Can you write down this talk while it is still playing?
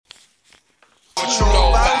What you know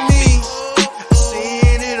about me? I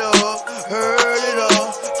seen it all, heard it all.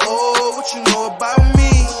 Oh, what you know about me?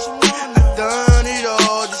 I done it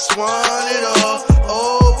all, just want it all.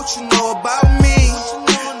 Oh, what you know about me?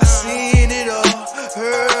 I seen it all,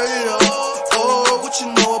 heard it all. Oh, what you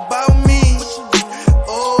know about me?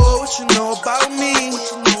 Oh, what you know about me?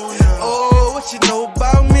 Oh, what you know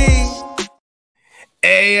about me?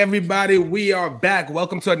 Hey everybody, we are back.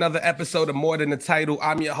 Welcome to another episode of More Than the Title.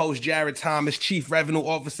 I'm your host, Jared Thomas, Chief Revenue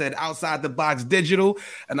Officer at Outside the Box Digital.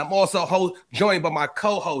 And I'm also joined by my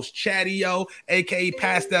co-host, Chatty O, aka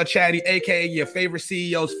Pastel Chatty, aka your favorite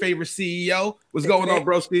CEO's favorite CEO. What's going on,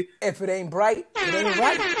 broski? If it ain't bright, it ain't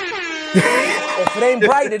right. If it ain't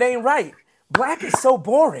bright, it ain't right. Black is so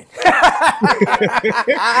boring. I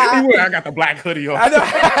got the black hoodie on. I know.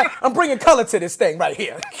 I'm bringing color to this thing right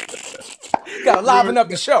here. Gotta liven up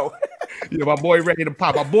the show. Yeah, my boy ready to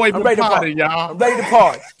pop. My boy been potting, y'all. I'm ready to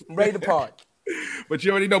part. I'm ready to part. But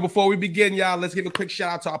you already know, before we begin, y'all, let's give a quick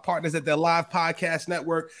shout out to our partners at the Live Podcast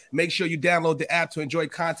Network. Make sure you download the app to enjoy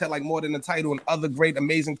content like More Than the Title and other great,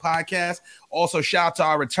 amazing podcasts. Also, shout out to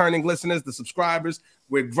our returning listeners, the subscribers.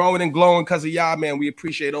 We're growing and glowing because of y'all, man. We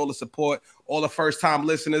appreciate all the support, all the first-time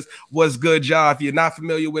listeners. What's good, y'all? If you're not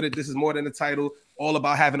familiar with it, this is More Than the Title, all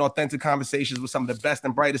about having authentic conversations with some of the best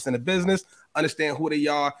and brightest in the business, understand who they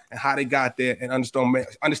are and how they got there, and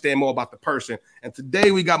understand more about the person. And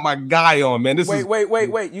today we got my guy on, man.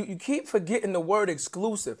 Wait. You keep forgetting the word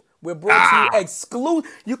exclusive. We're brought to you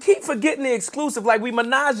exclusive. You keep forgetting the exclusive, like we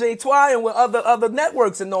menage a trois with other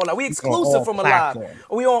networks and all that. We exclusive from Alive.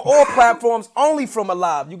 We on all platforms, only from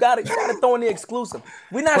Alive. You got to throw in the exclusive.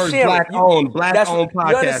 We're not First sharing. Black-owned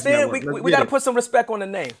podcast. You understand? Network. We got to put some respect on the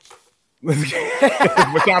name. But shout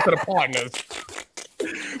out to the partners.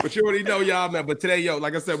 But you already know, y'all, man. But today,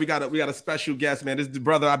 like I said, we got a special guest, man. This is the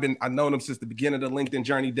brother I've known him since the beginning of the LinkedIn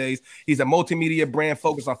journey days. He's a multimedia brand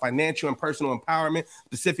focused on financial and personal empowerment,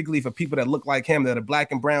 specifically for people that look like him, that are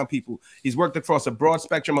black and brown people. He's worked across a broad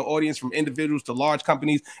spectrum of audience, from individuals to large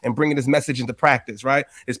companies, and bringing his message into practice. Right,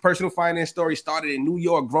 his personal finance story started in New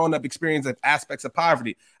York, growing up experience of aspects of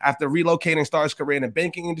poverty. After relocating, started his career in the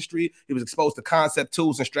banking industry. He was exposed to concept,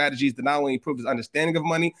 tools, and strategies that not only improved his understanding of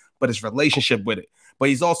money, but his relationship with it. But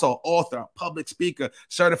he's also an author, a public speaker,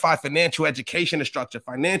 certified financial education instructor,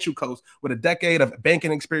 financial coach with a decade of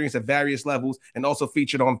banking experience at various levels, and also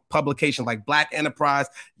featured on publications like Black Enterprise,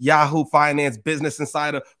 Yahoo Finance, Business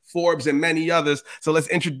Insider, Forbes, and many others. So let's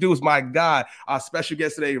introduce my guy, our special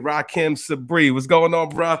guest today, Rahkim Sabree. What's going on,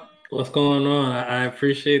 bro? What's going on? I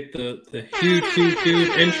appreciate the huge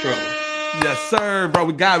intro. Yes, sir, bro.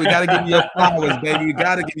 We gotta give you your flowers, baby. We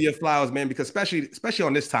gotta give you your flowers, man, because especially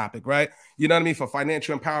on this topic, right? You know what I mean? For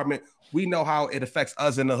financial empowerment, we know how it affects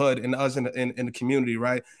us in the hood and us in the community,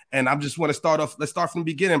 right? And I just want to start off. Let's start from the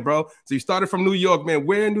beginning, bro. So you started from New York, man.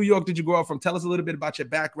 Where in New York did you grow up from? Tell us a little bit about your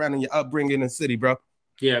background and your upbringing in the city, bro.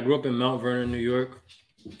 Yeah, I grew up in Mount Vernon, New York.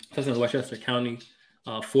 That's in Westchester County,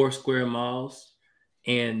 4 square miles,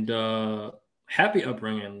 and happy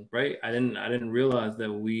upbringing, right? I didn't realize that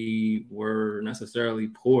we were necessarily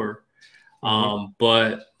poor.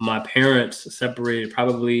 But my parents separated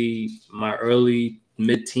probably my early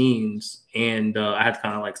mid-teens, and I had to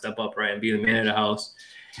kind of like step up, right, and be the man of the house.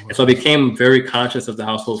 And so I became very conscious of the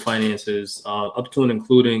household finances, up to and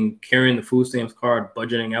including carrying the food stamps card,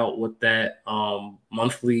 budgeting out what that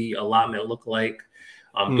monthly allotment looked like,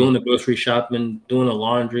 doing the grocery shopping, doing the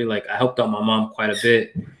laundry. Like, I helped out my mom quite a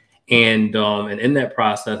bit. And in that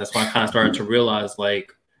process, that's when I kind of started to realize,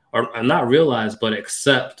 like, or not realize, but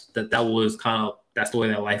accept that was that's the way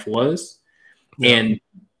that life was. Yeah. And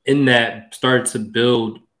in that, started to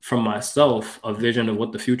build from myself a vision of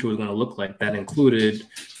what the future was going to look like. That included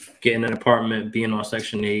getting an apartment, being on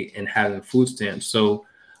Section 8, and having food stamps. So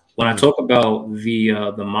when I talk about the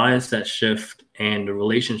mindset shift and the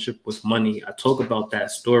relationship with money, I talk about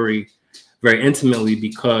that story very intimately,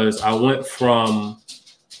 because I went from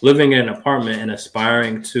living in an apartment and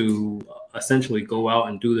aspiring to essentially go out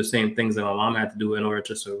and do the same things that my mom had to do in order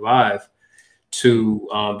to survive, to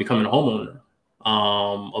becoming a homeowner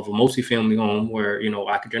of a multifamily home where,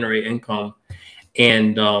 I could generate income,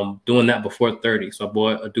 and doing that before 30. So I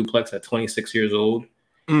bought a duplex at 26 years old.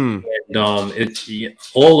 And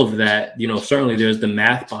it's all of that, certainly there's the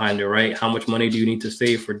math behind it, right? How much money do you need to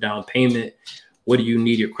save for down payment? What do you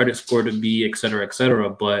need your credit score to be, et cetera, et cetera.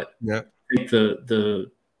 But I think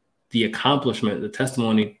the accomplishment, the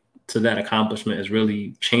testimony to that accomplishment, is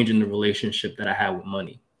really changing the relationship that I have with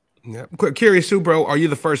money. Yeah. Curious too, bro. Are you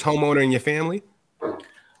the first homeowner in your family?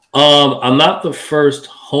 I'm not the first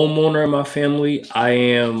homeowner in my family. I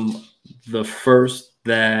am the first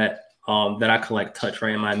that that I could like touch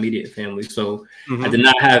right in my immediate family. So I did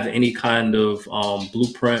not have any kind of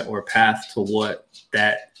blueprint or path to what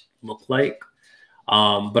that looked like.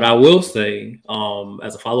 But I will say,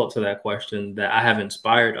 as a follow-up to that question, that I have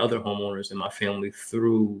inspired other homeowners in my family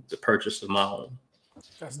through the purchase of my home.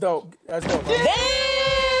 That's dope. That's dope.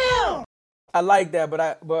 Damn! I like that,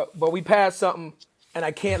 but we passed something, and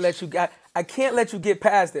I can't let you get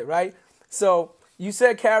past it, right? So you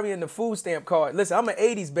said carrying the food stamp card. Listen, I'm an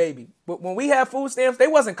 80s baby, but when we had food stamps, they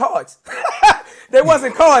wasn't cards. They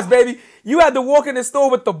wasn't cards, baby. You had to walk in the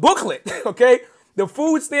store with the booklet, okay? The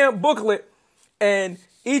food stamp booklet, and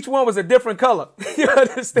each one was a different color. You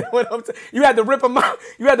understand what I'm saying? You had to rip them out.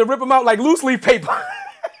 You had to rip them out like loose leaf paper.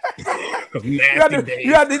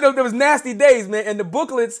 There was nasty days, man. And the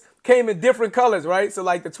booklets came in different colors, right? So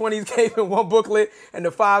like the 20s came in one booklet and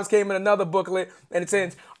the 5s came in another booklet and the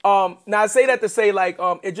 10s. Now I say that to say like,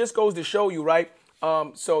 it just goes to show you, right?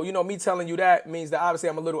 So, you know, me telling you that means that obviously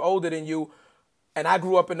I'm a little older than you and I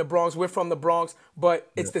grew up in the Bronx. We're from the Bronx,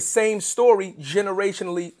 but it's the same story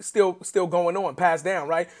generationally still going on, passed down,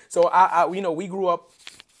 right? So I you know, we grew up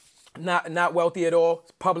not wealthy at all.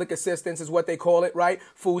 Public assistance is what they call it, right?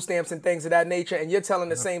 Food stamps and things of that nature. And you're telling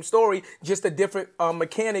the same story, just a different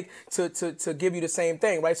mechanic to give you the same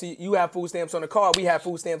thing, right? So you have food stamps on the card, we have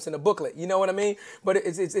food stamps in the booklet. You know what I mean? But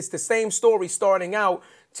it's the same story starting out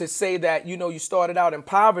to say that, you know, you started out in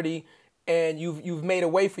poverty and you've made a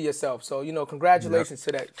way for yourself. So, you know, congratulations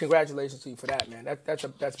to that. Congratulations to you for that, man.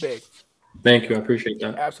 That's big. Thank you. I appreciate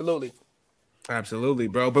that. Absolutely. Absolutely,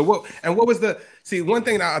 bro. But what was one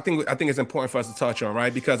thing that I think is important for us to touch on,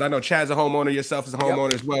 right? Because I know Chad's a homeowner, yourself is a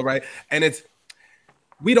homeowner as well, right? And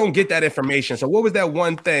we don't get that information. So what was that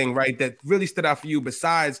one thing, right, that really stood out for you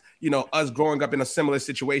besides, you know, us growing up in a similar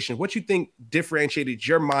situation? What you think differentiated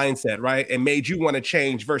your mindset, right, and made you want to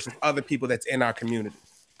change versus other people that's in our community?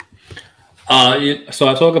 So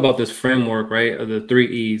I talk about this framework, right, of the 3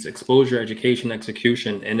 E's: exposure, education,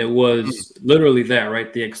 execution. And it was literally that,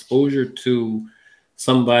 right? The exposure to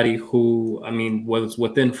somebody who, I mean, was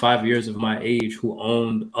within 5 years of my age, who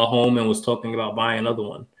owned a home and was talking about buying another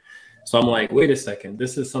one. So I'm like, wait a second,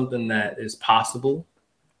 this is something that is possible,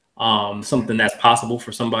 something that's possible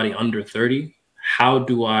for somebody under 30. How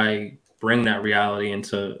do I bring that reality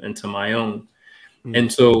into my own?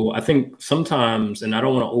 And so I think sometimes, and I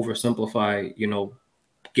don't want to oversimplify, you know,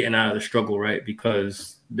 getting out of the struggle, right?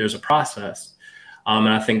 Because there's a process. And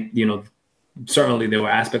I think, you know, certainly there were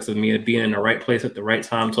aspects of me being in the right place at the right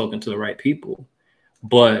time, talking to the right people.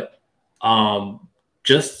 But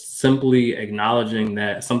just simply acknowledging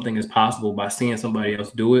that something is possible by seeing somebody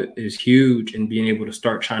else do it is huge, and being able to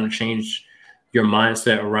start trying to change your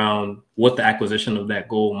mindset around what the acquisition of that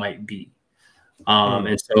goal might be.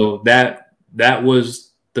 And so that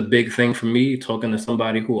was the big thing for me, talking to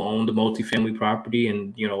somebody who owned a multifamily property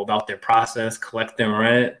and, you know, about their process, collecting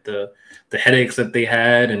rent, the headaches that they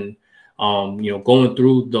had, and, you know, going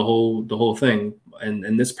through the whole thing.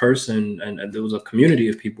 And this person, and there was a community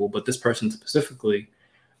of people, but this person specifically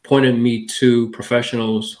pointed me to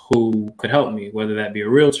professionals who could help me, whether that be a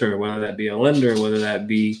realtor, whether that be a lender, whether that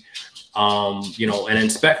be you know, an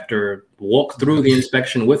inspector, walk through the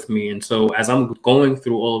inspection with me. And so as I'm going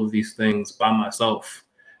through all of these things by myself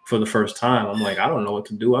for the first time, I'm like, I don't know what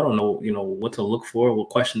to do. I don't know, you know, what to look for, what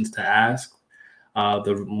questions to ask.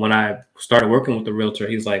 When I started working with the realtor,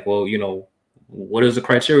 he's like, well, you know, what is the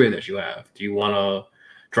criteria that you have? Do you want a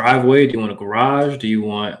driveway? Do you want a garage? Do you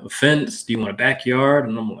want a fence? Do you want a backyard?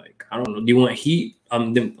 And I'm like, I don't know. Do you want heat?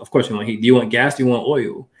 Of course you want heat. Do you want gas? Do you want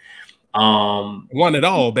oil? Want it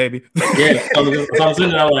all, baby. Yeah. So I'm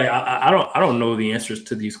sitting there like, I don't know the answers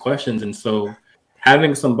to these questions. And so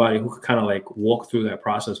having somebody who could kind of like walk through that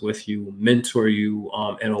process with you, mentor you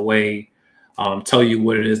in a way, tell you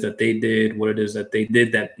what it is that they did, what it is that they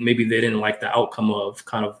did that maybe they didn't like the outcome of,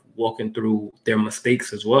 kind of walking through their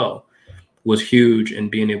mistakes as well, was huge in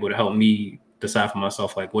being able to help me decide for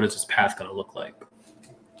myself, like, what is this path going to look like?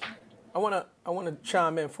 I wanna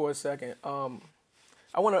chime in for a second.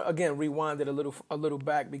 I want to, again, rewind it a little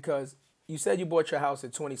back, because you said you bought your house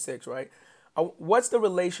at 26, right? What's the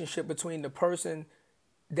relationship between the person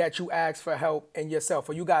that you asked for help and yourself?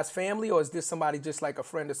 Are you guys family, or is this somebody just like a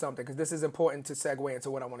friend or something? Because this is important to segue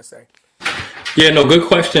into what I want to say. Yeah, no, good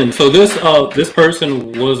question. So this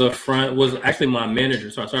person was a friend, was actually my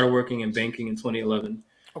manager. So I started working in banking in 2011.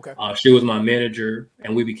 Okay. She was my manager,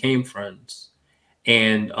 and we became friends.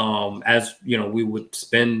 And as you know, we would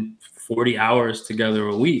spend 40 hours together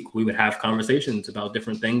a week. We would have conversations about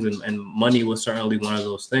different things, and money was certainly one of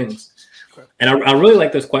those things. Okay. And I really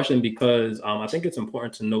like this question because I think it's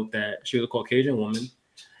important to note that she was a Caucasian woman,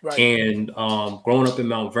 Right. And growing up in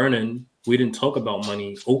Mount Vernon, we didn't talk about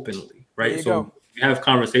money openly, right? So we have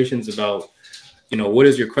conversations about, what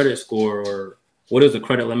is your credit score, or what is the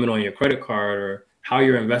credit limit on your credit card, or how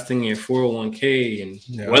you're investing in your 401k,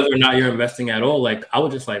 and whether or not you're investing at all. Like, I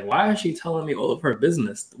was just like, why is she telling me all of her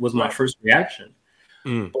business? Was my first reaction.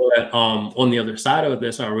 But on the other side of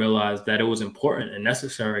this, I realized that it was important and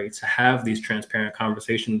necessary to have these transparent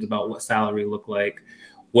conversations about what salary looked like,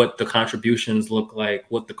 what the contributions look like,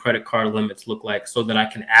 what the credit card limits look like, so that I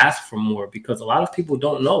can ask for more, because a lot of people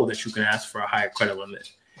don't know that you can ask for a higher credit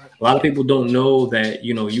limit. A lot of people don't know that,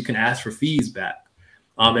 you can ask for fees back.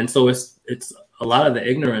 And so it's a lot of the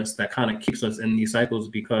ignorance that kind of keeps us in these cycles,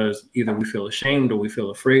 because either we feel ashamed, or we feel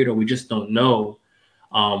afraid, or we just don't know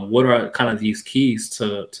what are kind of these keys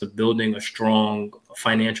to building a strong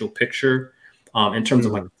financial picture in terms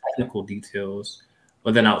of like technical details.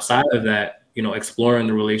 But then outside of that, exploring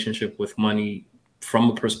the relationship with money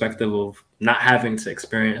from a perspective of not having to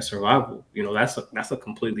experience survival, that's a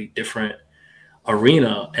completely different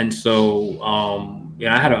arena. And so,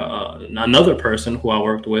 I had another person who I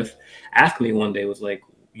worked with ask me one day, was like,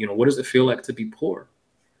 what does it feel like to be poor?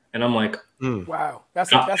 And I'm like, wow,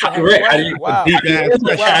 that's a heavy right. question. Wow.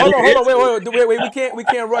 Hold on, wait. We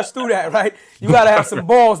can't rush through that, right? You gotta have some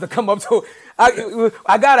balls to come up to.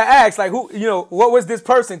 I gotta ask, like, who, what was this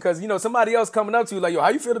person? Because somebody else coming up to you like, yo, how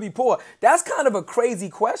you feel to be poor? That's kind of a crazy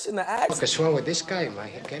question to ask. What's wrong with this guy? Am I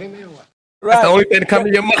kidding me or what? Right. That's the only thing to come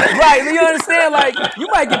to your mind. Right. You understand? Like, you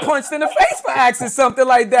might get punched in the face for asking something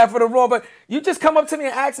like that for the wrong, but you just come up to me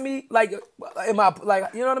and ask me, like, am I,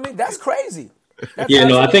 like, you know what I mean? That's crazy.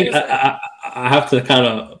 I think I have to kind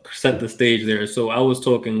of set the stage there. So I was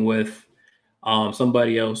talking with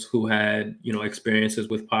somebody else who had, experiences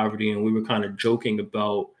with poverty, and we were kind of joking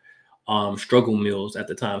about struggle meals at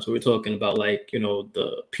the time. So we're talking about, like,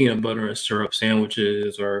 the peanut butter and syrup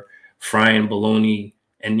sandwiches, or frying bologna,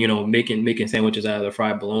 and making sandwiches out of the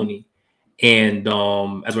fried bologna. And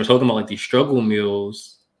as we're talking about like these struggle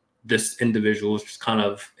meals, this individual is just kind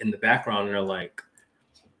of in the background, and they're like,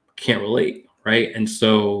 can't relate. Right. And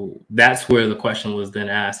so that's where the question was then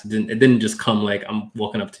asked. It didn't just come like, I'm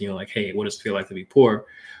walking up to you like, hey, what does it feel like to be poor?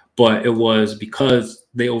 But it was because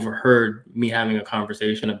they overheard me having a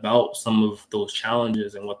conversation about some of those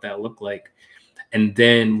challenges and what that looked like, and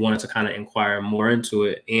then wanted to kind of inquire more into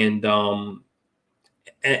it. And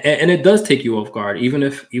it does take you off guard, even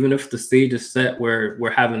if the stage is set where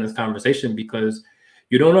we're having this conversation, because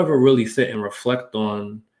you don't ever really sit and reflect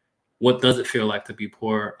on what does it feel like to be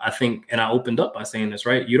poor. I think, and I opened up by saying this,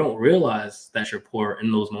 right? You don't realize that you're poor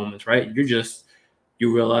in those moments, right?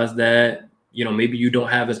 You realize that, maybe you don't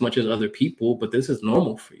have as much as other people, but this is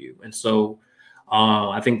normal for you. And so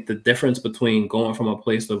I think the difference between going from a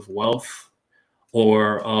place of wealth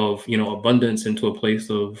or of, abundance into a place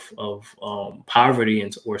of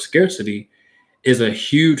poverty or scarcity is a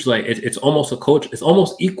huge, like, it's almost a culture. It's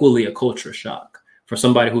almost equally a culture shock for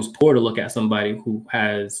somebody who's poor to look at somebody who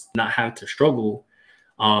has not had to struggle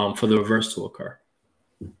for the reverse to occur.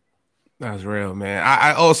 That's real, man.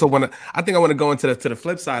 I also want to go into the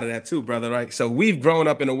flip side of that too, brother. Right. So we've grown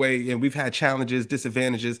up in a way, and we've had challenges,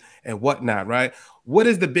 disadvantages, and whatnot. Right. What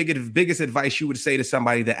is the biggest advice you would say to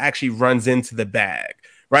somebody that actually runs into the bag?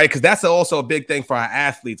 Right. Because that's also a big thing for our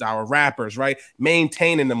athletes, our rappers. Right.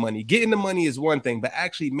 Maintaining the money, getting the money is one thing, but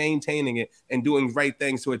actually maintaining it and doing right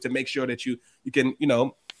things to it to make sure that you can,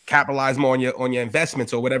 capitalize more on your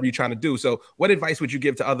investments or whatever you're trying to do. So what advice would you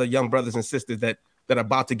give to other young brothers and sisters that are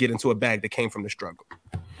about to get into a bag that came from the struggle?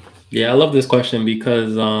 Yeah, I love this question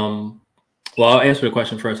because, I'll answer the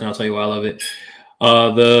question first and I'll tell you why I love it.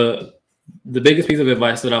 The biggest piece of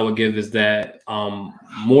advice that I would give is that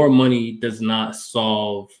more money does not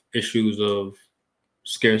solve issues of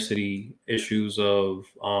scarcity, issues of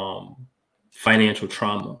financial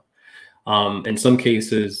trauma. In some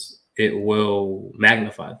cases, it will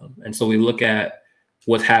magnify them. And so we look at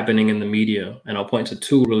what's happening in the media, and I'll point to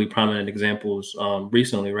two really prominent examples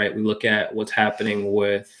recently, right? We look at what's happening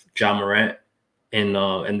with Ja Morant in the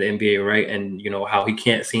NBA, right? And, how he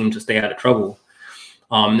can't seem to stay out of trouble.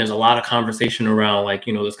 There's a lot of conversation around, like,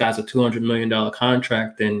 this guy's a $200 million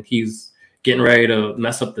contract and he's getting ready to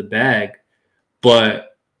mess up the bag, but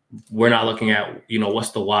we're not looking at, what's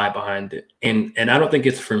the why behind it. And I don't think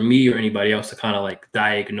it's for me or anybody else to kind of like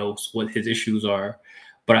diagnose what his issues are.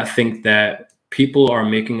 But I think that people are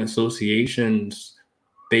making associations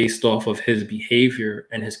based off of his behavior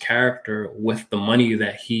and his character with the money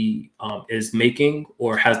that he is making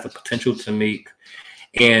or has the potential to make.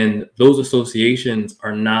 And those associations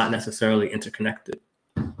are not necessarily interconnected.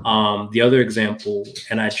 The other example,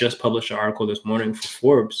 and I just published an article this morning for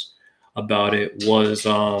Forbes, about it was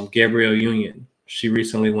Gabrielle Union. She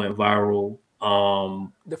recently went viral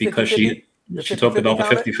The because 50-50? The she talked 50-50 about the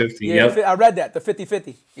comment? 50-50. Yeah, Yep. I read that. The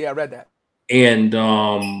 50-50. Yeah, I read that.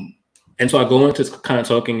 And so I go into kind of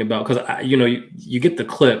talking about, because you get the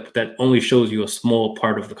clip that only shows you a small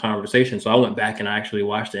part of the conversation. So I went back and I actually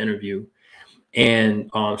watched the interview,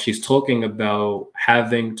 and she's talking about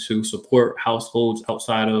having to support households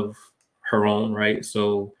outside of her own, right?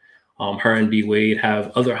 So her and B Wade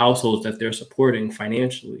have other households that they're supporting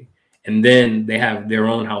financially, and then they have their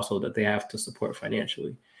own household that they have to support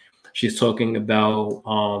financially. She's talking about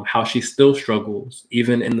how she still struggles,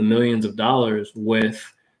 even in the millions of dollars, with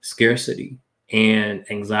scarcity and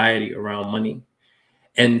anxiety around money.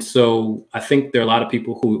 And so I think there are a lot of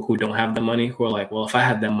people who don't have the money who are like, well, if I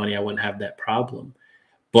had that money, I wouldn't have that problem.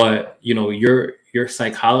 But your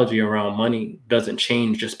psychology around money doesn't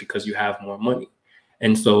change just because you have more money.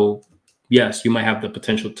 And so yes, you might have the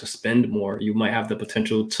potential to spend more. You might have the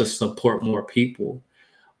potential to support more people.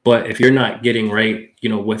 But if you're not getting right,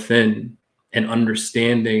 within and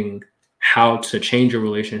understanding how to change your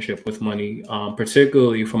relationship with money,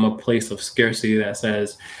 particularly from a place of scarcity that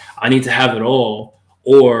says, I need to have it all,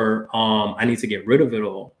 or I need to get rid of it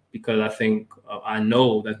all, because I think I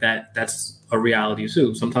know that's a reality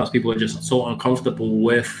too. Sometimes people are just so uncomfortable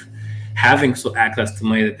with having access to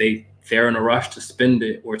money that they're in a rush to spend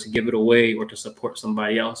it or to give it away or to support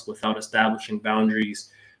somebody else without establishing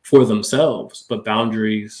boundaries for themselves, but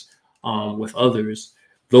boundaries with others.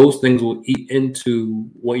 Those things will eat into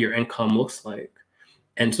what your income looks like.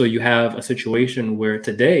 And so you have a situation where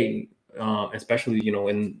today, especially,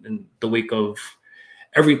 in the wake of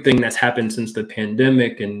everything that's happened since the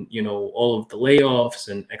pandemic and, all of the layoffs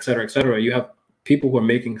and et cetera, you have people who are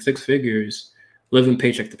making six figures living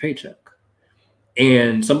paycheck to paycheck.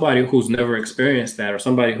 And somebody who's never experienced that, or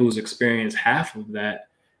somebody who's experienced half of that,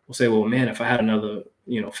 will say, well, man, if I had another,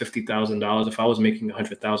 $50,000, if I was making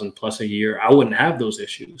 100,000 plus a year, I wouldn't have those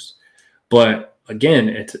issues. But again,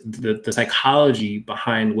 it's the psychology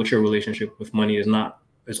behind what your relationship with money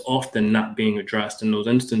is often not being addressed in those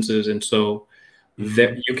instances. And so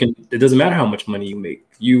that it doesn't matter how much money you make,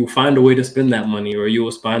 you find a way to spend that money, or you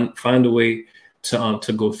will find a way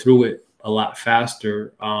to go through it a lot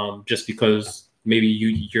faster, just because maybe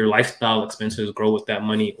your lifestyle expenses grow with that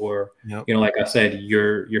money, or like I said,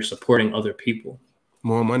 you're supporting other people.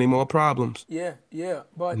 More money, more problems. Yeah.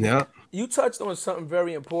 But you touched on something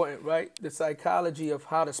very important, right? The psychology of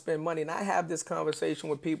how to spend money. And I have this conversation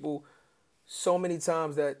with people so many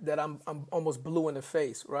times that I'm almost blue in the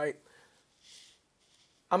face, right?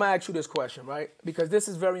 I'm gonna ask you this question, right? Because this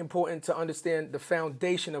is very important to understand the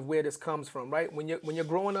foundation of where this comes from, right? When you're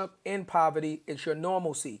growing up in poverty, it's your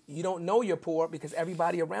normalcy. You don't know you're poor because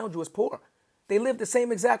everybody around you is poor. They live the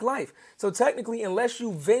same exact life. So technically, unless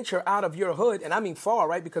you venture out of your hood, and I mean far,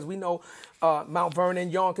 right? Because we know Mount Vernon,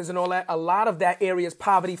 Yonkers, and all that, a lot of that area is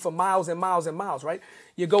poverty for miles and miles and miles, right?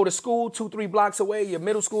 You go to school 2-3 blocks away, your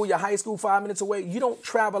middle school, your high school 5 minutes away. You don't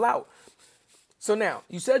travel out. So now,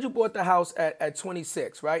 you said you bought the house at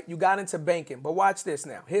 26, right? You got into banking, but watch this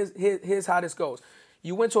now. Here's how this goes.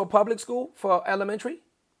 You went to a public school for elementary?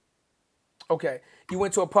 Okay. You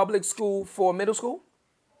went to a public school for middle school?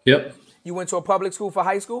 Yep. You went to a public school for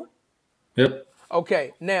high school? Yep.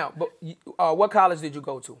 Okay. Now, but what college did you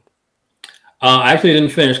go to? I actually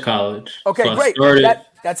didn't finish college. Okay, so great.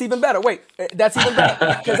 That's even better. Wait, that's even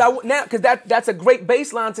better because that's a great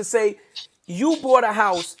baseline to say you bought a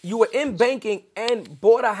house. You were in banking and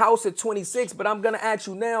bought a house at 26. But I'm gonna ask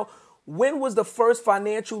you now: when was the first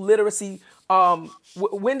financial literacy?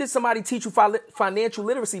 When did somebody teach you financial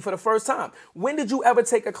literacy for the first time? When did you ever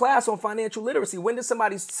take a class on financial literacy? When did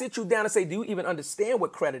somebody sit you down and say, "Do you even understand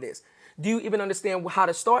what credit is? Do you even understand how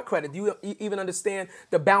to start credit? Do you even understand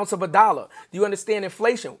the bounce of a dollar? Do you understand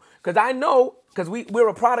inflation?" Because I know, because we're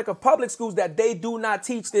a product of public schools, that they do not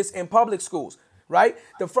teach this in public schools, right?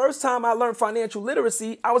 The first time I learned financial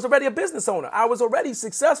literacy, I was already a business owner. I was already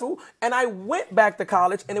successful, and I went back to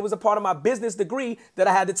college, and it was a part of my business degree that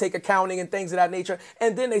I had to take accounting and things of that nature,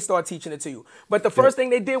 and then they start teaching it to you. But the first thing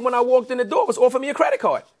they did when I walked in the door was offer me a credit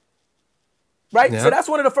card. Right? Yep. So that's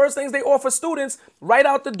one of the first things they offer students right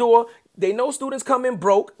out the door. They know students come in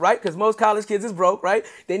broke, right? Because most college kids is broke, right?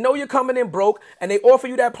 They know you're coming in broke, and they offer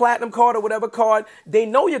you that platinum card or whatever card. They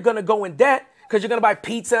know you're going to go in debt because you're going to buy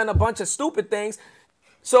pizza and a bunch of stupid things.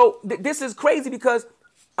 So this is crazy because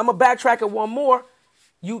I'm going to backtrack it one more.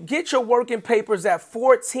 You get your working papers at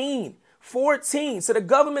 14. 14. So the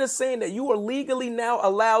government is saying that you are legally now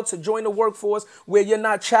allowed to join the workforce where you're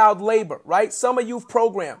not child labor, right? Summer youth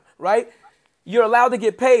program, right? You're allowed to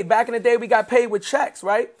get paid. Back in the day, we got paid with checks,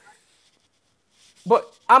 right?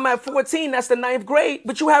 But I'm at 14, that's the 9th grade,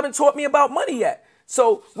 but you haven't taught me about money yet.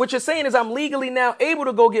 So what you're saying is I'm legally now able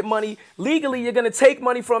to go get money. Legally, you're going to take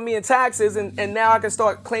money from me in taxes, and now I can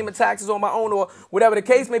start claiming taxes on my own or whatever the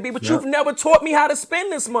case may be. But you've never taught me how to spend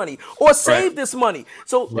this money or save this money.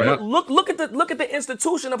 So look at the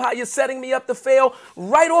institution of how you're setting me up to fail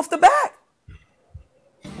right off the bat.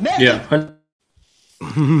 Yeah.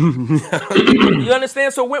 You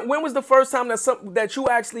understand? So when was the first time that you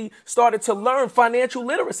actually started to learn financial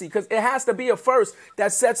literacy? Because it has to be a first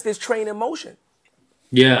that sets this train in motion.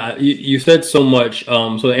 Yeah, you said so much.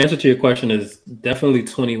 So the answer to your question is definitely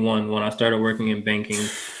 21 when I started working in banking.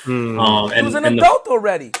 He was an adult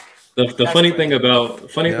already. The funny thing about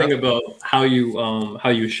how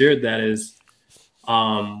you shared that is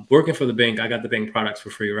working for the bank, I got the bank products for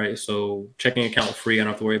free, right? So checking account free, I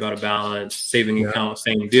don't have to worry about a balance, saving account,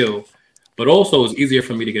 same deal. But also it's easier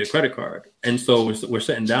for me to get a credit card. And so we're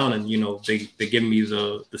sitting down and they give me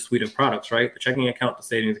the suite of products, right? The checking account, the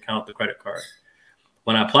savings account, the credit card.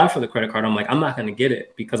 When I apply for the credit card, I'm like, I'm not going to get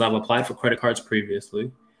it because I've applied for credit cards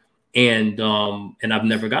previously and I've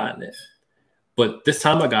never gotten it. But this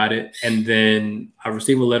time I got it. And then I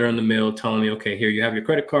received a letter in the mail telling me, okay, here you have your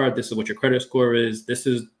credit card. This is what your credit score is.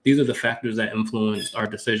 These are the factors that influence our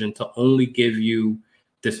decision to only give you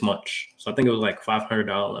this much. So I think it was like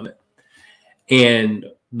 $500 limit. And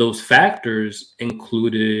those factors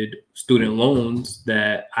included student loans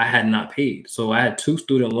that I had not paid. So I had 2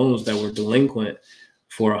 student loans that were delinquent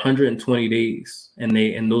for 120 days.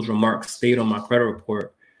 And those remarks stayed on my credit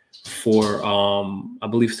report for, I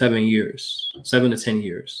believe 7 to 10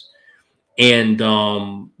 years. And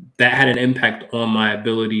that had an impact on my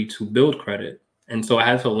ability to build credit. And so I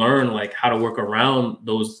had to learn like how to work around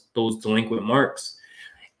those delinquent marks.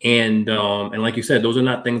 And like you said, those are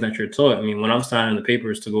not things that you're taught. I mean, when I'm signing the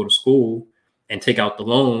papers to go to school and take out the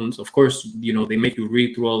loans, of course, they make you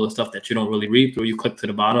read through all the stuff that you don't really read through. You click to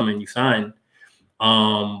the bottom and you sign.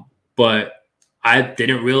 But I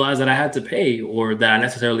didn't realize that I had to pay or that I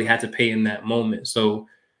necessarily had to pay in that moment. So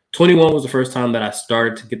 21 was the first time that I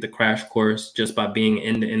started to get the crash course just by being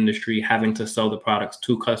in the industry, having to sell the products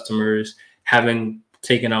to customers, having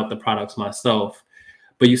taken out the products myself.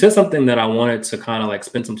 But you said something that I wanted to kind of like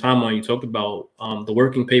spend some time on. You talked about the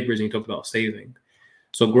working papers and you talked about saving.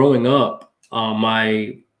 So growing up,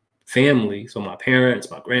 my family, so my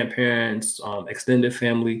parents, my grandparents, extended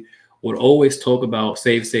family would always talk about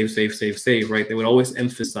save, right? They would always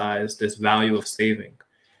emphasize this value of saving.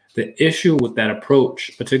 The issue with that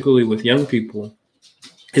approach, particularly with young people,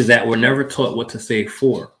 is that we're never taught what to save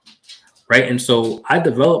for, right? And so I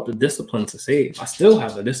developed the discipline to save. I still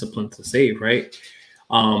have the discipline to save, right?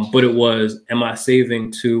 But it was, am I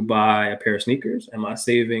saving to buy a pair of sneakers? Am I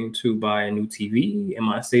saving to buy a new TV? Am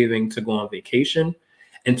I saving to go on vacation?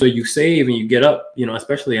 And so you save and you get up,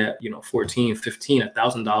 especially at, 14, 15,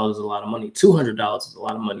 $1,000 is a lot of money. $200 is a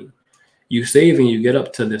lot of money. You save and you get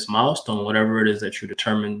up to this milestone, whatever it is that you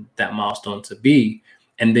determine that milestone to be,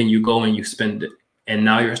 and then you go and you spend it. And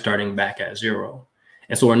now you're starting back at zero.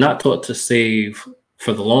 And so we're not taught to save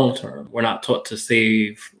for the long term. We're not taught to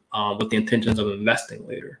save with the intentions of investing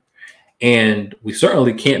later. And we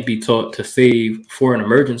certainly can't be taught to save for an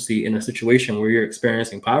emergency in a situation where you're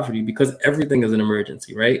experiencing poverty, because everything is an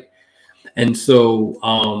emergency, right? And so,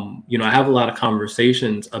 I have a lot of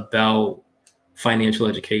conversations about financial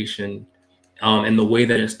education and the way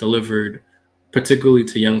that it's delivered, particularly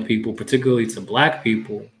to young people, particularly to Black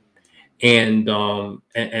people. And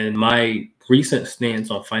my recent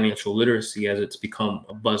stance on financial literacy, as it's become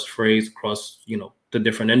a buzz phrase across, the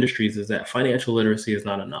different industries, is that financial literacy is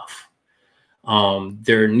not enough.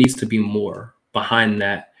 There needs to be more behind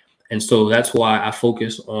that. And so that's why I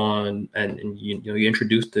focus on, and you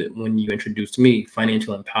introduced it when you introduced me,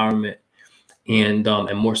 financial empowerment and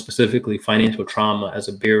more specifically, financial trauma as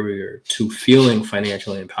a barrier to feeling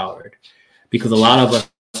financially empowered. Because a lot of us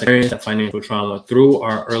experience that financial trauma through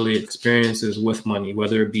our early experiences with money,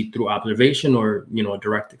 whether it be through observation or, a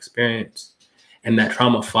direct experience. And that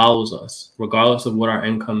trauma follows us, regardless of what our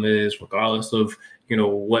income is, regardless of,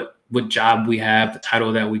 what job we have, the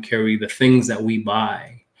title that we carry, the things that we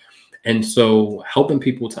buy. And so helping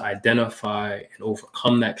people to identify and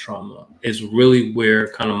overcome that trauma is really where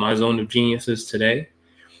kind of my zone of genius is today.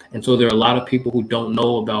 And so there are a lot of people who don't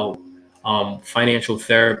know about financial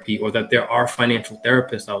therapy, or that there are financial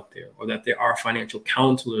therapists out there, or that there are financial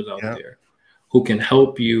counselors out there who can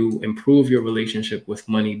help you improve your relationship with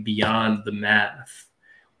money beyond the math.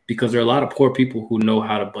 Because there are a lot of poor people who know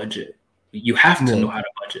how to budget. You have to know how to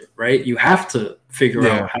budget, right? You have to figure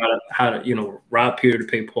out how to rob Peter to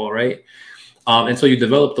pay Paul, right? And so you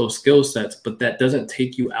develop those skill sets, but that doesn't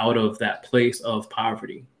take you out of that place of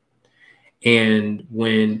poverty. And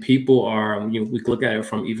when people are, we can look at it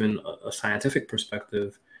from even a scientific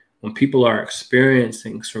perspective, when people are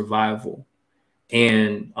experiencing survival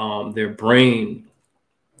and their brain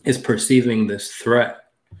is perceiving this threat,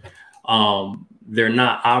 they're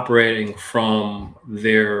not operating from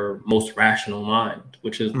their most rational mind,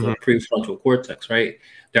 which is the prefrontal cortex, right?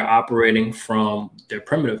 They're operating from their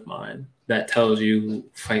primitive mind that tells you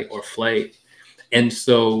fight or flight. And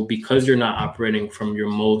so because you're not operating from your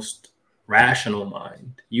most rational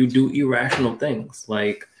mind, you do irrational things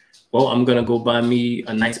like, well, I'm going to go buy me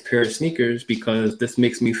a nice pair of sneakers because this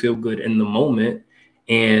makes me feel good in the moment.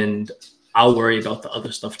 And I'll worry about the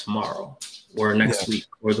other stuff tomorrow or next week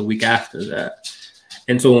or the week after that.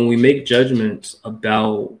 And so when we make judgments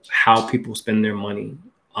about how people spend their money,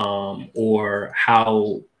 or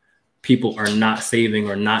how people are not saving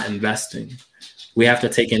or not investing, we have to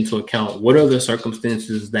take into account what are the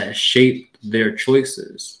circumstances that shape their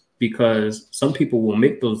choices, because some people will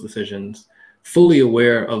make those decisions fully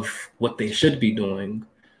aware of what they should be doing,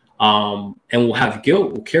 and will have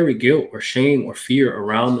guilt, will carry guilt or shame or fear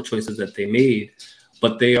around the choices that they made,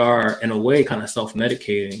 but they are in a way kind of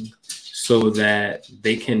self-medicating so that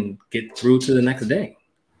they can get through to the next day.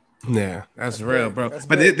 Yeah, that's real, bro.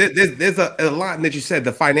 But there's a lot that you said,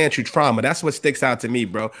 the financial trauma. That's what sticks out to me,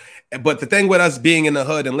 bro. But the thing with us being in the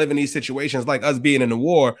hood and living these situations, like us being in the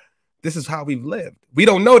war, this is how we've lived. We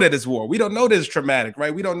don't know that it's war. We don't know that it's traumatic,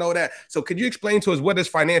 right? We don't know that. So could you explain to us what does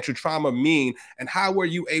financial trauma mean, and how were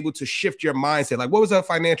you able to shift your mindset? Like, what was a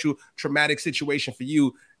financial traumatic situation for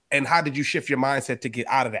you, and how did you shift your mindset to get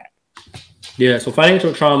out of that? Yeah, so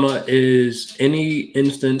financial trauma is any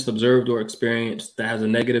instance observed or experienced that has a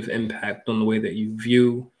negative impact on the way that you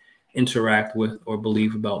view, interact with, or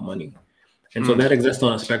believe about money. And so that exists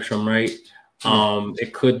on a spectrum, right?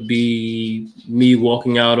 It could be me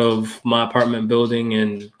walking out of my apartment building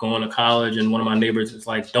and going to college, and one of my neighbors is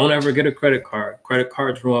like, don't ever get a credit card. Credit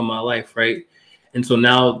cards ruin my life, right? And so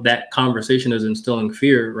now that conversation is instilling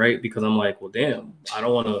fear, right? Because I'm like, well, damn, I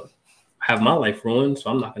don't want to have my life ruined,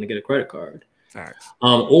 so I'm not going to get a credit card.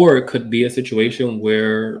 Or it could be a situation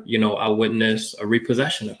where, I witness a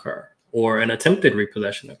repossession occur or an attempted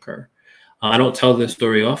repossession occur. I don't tell this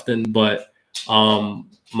story often, but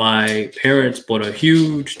my parents bought a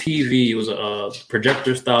huge TV. It was a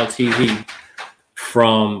projector style TV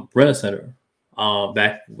from Rent-A-Center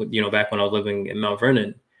back when I was living in Mount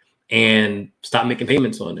Vernon, and stopped making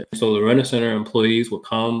payments on it. So the Rent-A-Center employees would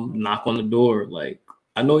come knock on the door, like,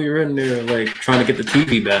 I know you're in there, like, trying to get the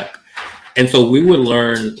TV back. And so we would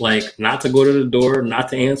learn, like, not to go to the door, not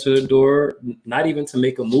to answer the door, not even to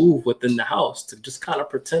make a move within the house, to just kind of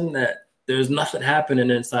pretend that there's nothing happening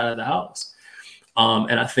inside of the house.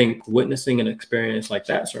 And I think witnessing an experience like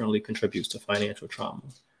that certainly contributes to financial trauma.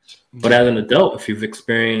 But as an adult, if you've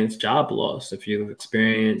experienced job loss, if you've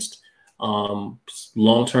experienced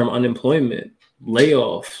long-term unemployment,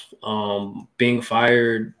 layoff, being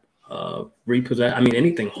fired, repossess,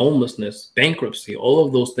 anything, homelessness, bankruptcy, all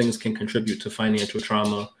of those things can contribute to financial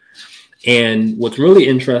trauma. And what's really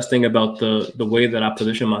interesting about the way that I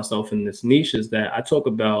position myself in this niche is that I talk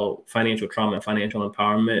about financial trauma and financial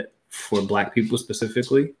empowerment for Black people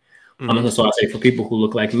specifically. And so I say for people who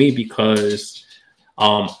look like me, because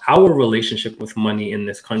our relationship with money in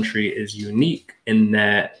this country is unique in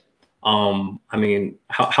that,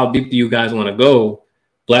 how deep do you guys want to go?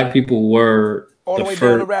 Black people were all the way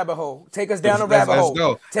down the rabbit hole. Take us down the rabbit hole. Let's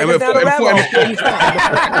go. Take us down the rabbit hole.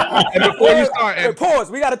 And before you start, and pause.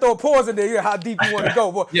 We got to throw a pause in there. Yeah, how deep you want to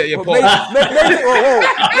go? Yeah, pause.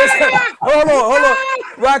 Hold on.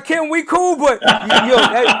 Rahkim, we cool, but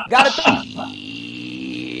gotta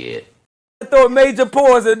throw a major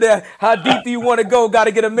pause in there. How deep do you want to go? Got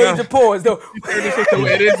to get a major pause, though.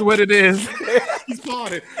 It is what it is. He's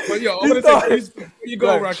started. But yo, I'm gonna say before you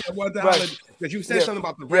go, Rahkim, I want to highlight, because you said something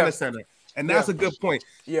about the Rent-A-Center. And that's a good point.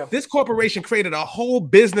 Yeah. This corporation created a whole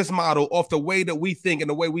business model off the way that we think and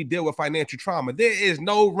the way we deal with financial trauma. There is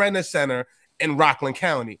no Rent-A-Center in Rockland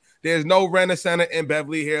County. There's no Rent-A-Center in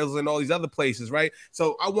Beverly Hills and all these other places, right?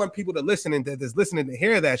 So I want people to listening to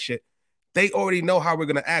hear that shit. They already know how we're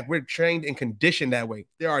going to act. We're trained and conditioned that way.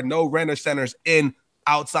 There are no Rent-A-Centers in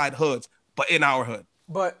outside hoods, but in our hood.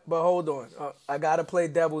 But hold on. I gotta play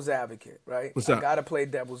devil's advocate, right? What's up? I gotta play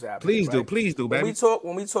devil's advocate. Please do, baby.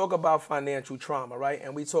 When we talk about financial trauma, right,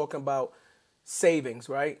 and we talking about savings,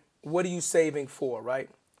 right? What are you saving for, right?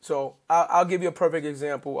 So I'll give you a perfect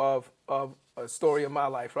example of a story of my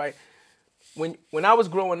life, right? When I was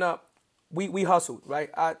growing up, we hustled, right?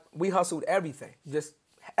 We hustled everything, just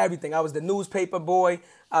everything. I was the newspaper boy.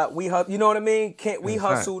 You know what I mean? We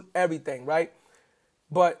hustled everything, right?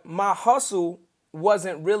 But my hustle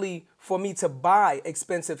wasn't really for me to buy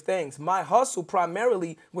expensive things. My hustle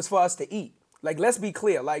primarily was for us to eat. Like, let's be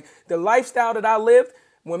clear. Like, the lifestyle that I lived,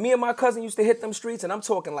 when me and my cousin used to hit them streets, and I'm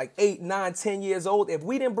talking like 8, 9, 10 years old, if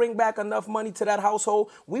we didn't bring back enough money to that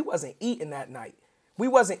household, we wasn't eating that night. We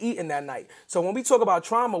wasn't eating that night. So when we talk about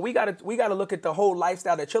trauma, we gotta look at the whole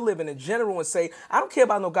lifestyle that you're living in general and say, I don't care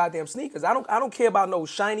about no goddamn sneakers. I don't care about no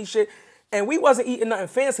shiny shit. And we wasn't eating nothing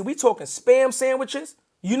fancy. We talking Spam sandwiches.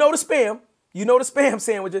 You know the Spam. You know the Spam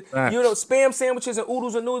sandwiches. Facts. You know Spam sandwiches and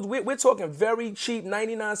oodles and noodles. We're talking very cheap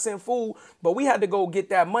 99-cent food, but we had to go get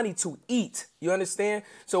that money to eat. You understand?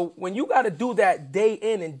 So when you got to do that day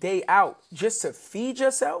in and day out just to feed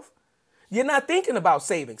yourself, you're not thinking about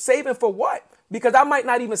saving. Saving for what? Because I might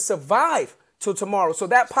not even survive till tomorrow. So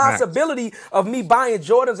that possibility of me buying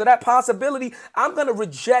Jordans, or that possibility, I'm going to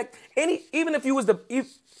reject even if you was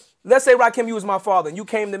let's say, Rahkim, you was my father, and you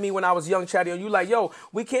came to me when I was young, Chatty, and you like, yo,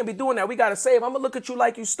 we can't be doing that. We got to save. I'm going to look at you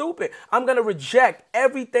like you stupid. I'm going to reject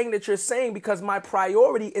everything that you're saying because my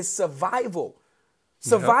priority is survival.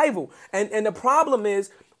 Survival. Yep. And the problem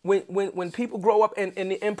is when people grow up in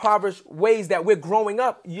the impoverished ways that we're growing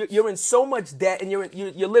up, you're in so much debt and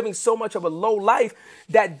you're living so much of a low life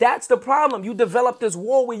that's the problem. You develop this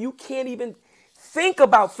wall where you can't even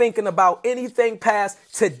thinking about anything past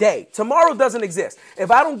today. Tomorrow doesn't exist. If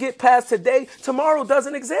I don't get past today, tomorrow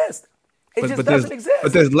doesn't exist. It just doesn't exist.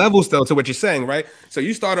 But there's levels though to what you're saying, right? So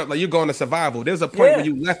you start up like you're going to survival. There's a point where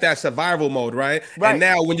you left that survival mode, right? And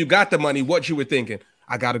now when you got the money, what you were thinking?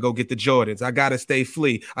 I got to go get the Jordans. I got to stay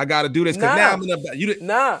flea. I got to do this because now I'm in a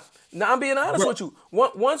Nah, I'm being honest with you.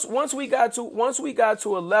 Once we got to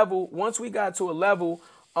a level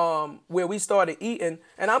where we started eating,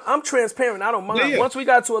 and I'm transparent, I don't mind. Yeah. Once we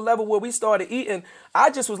got to a level where we started eating, I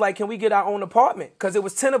just was like, can we get our own apartment? Because it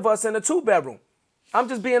was 10 of us in a 2-bedroom. I'm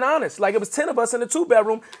just being honest. Like, it was 10 of us in a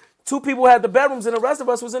 2-bedroom. 2 people had the bedrooms and the rest of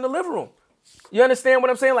us was in the living room. You understand what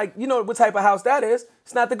I'm saying? Like, you know what type of house that is.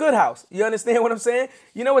 It's not the good house. You understand what I'm saying?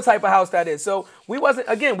 You know what type of house that is. So we wasn't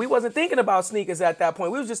thinking about sneakers at that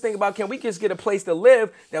point. We was just thinking about, can we just get a place to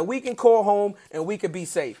live that we can call home and we can be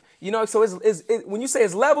safe? You know, so it's when you say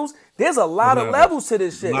it's levels, there's a lot of levels to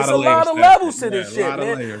this shit. It's a lot of levels to this shit,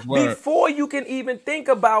 man. Before you can even think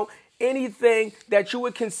about anything that you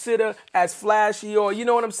would consider as flashy or, you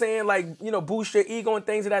know what I'm saying, like, you know, boost your ego and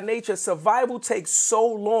things of that nature, survival takes so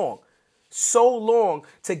long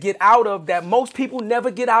to get out of that. Most people never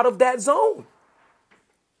get out of that zone.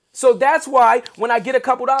 So that's why when I get a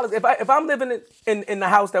couple dollars, if I'm living in the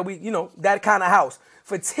house that we, you know, that kind of house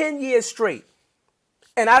for 10 years straight,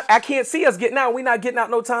 and I can't see us getting out, we're not getting out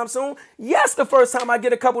no time soon. Yes, the first time I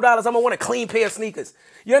get a couple dollars, I'm gonna want a clean pair of sneakers.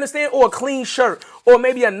 You understand? Or a clean shirt, or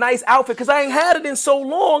maybe a nice outfit, because I ain't had it in so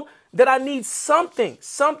long that I need something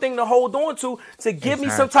to hold on to give me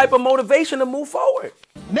some type of motivation to move forward.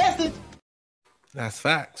 Message. That's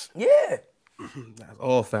facts. Yeah. That's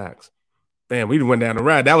all facts. Damn, we went down the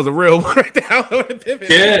ride. That was a real one right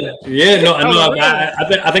there. Yeah. No,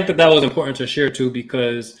 I think that was important to share too,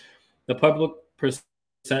 because the public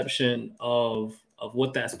perception of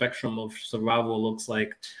what that spectrum of survival looks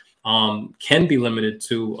like can be limited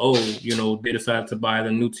to, you know, they decided to buy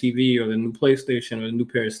the new TV or the new PlayStation or the new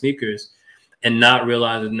pair of sneakers, and not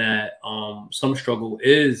realizing that some struggle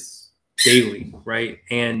is daily, right?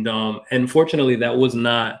 And fortunately, that was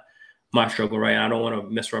not my struggle, right? I don't want to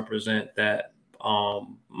misrepresent that.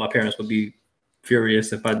 My parents would be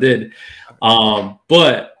furious if I did.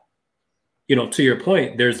 But, you know, to your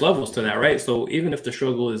point, there's levels to that, right? So even if the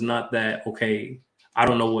struggle is not that, okay, I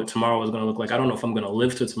don't know what tomorrow is going to look like, I don't know if I'm going to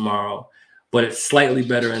live to tomorrow, but it's slightly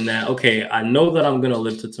better in that, okay, I know that I'm going to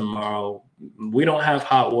live to tomorrow. We don't have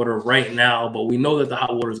hot water right now, but we know that the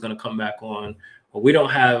hot water is going to come back on. Or we don't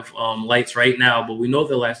have lights right now, but we know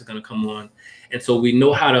the lights are going to come on. And so we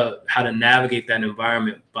know how to navigate that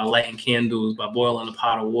environment by lighting candles, by boiling a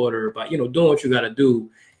pot of water, by, you know, doing what you got to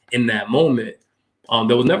do in that moment.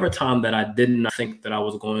 There was never a time that I did not think that I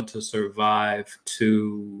was going to survive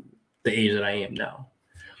to the age that I am now.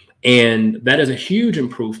 And that is a huge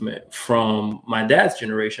improvement from my dad's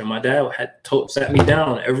generation. My dad had sat me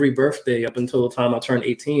down every birthday up until the time I turned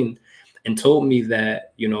 18 and told me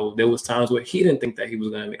that, you know, there was times where he didn't think that he was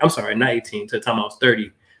going to make, I'm sorry, not 18, to the time I was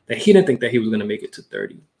 30, that he didn't think that he was going to make it to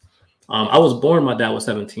 30. I was born, my dad was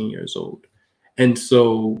 17 years old. And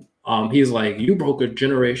so he's like, you broke a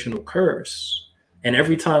generational curse. And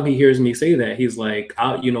every time he hears me say that, he's like,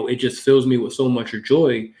 you know, it just fills me with so much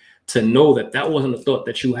joy to know that that wasn't a thought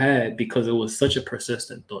that you had, because it was such a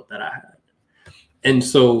persistent thought that I had. And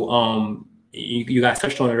so you guys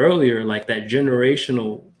touched on it earlier, like that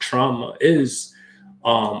generational trauma is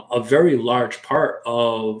a very large part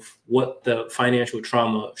of what the financial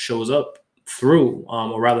trauma shows up through,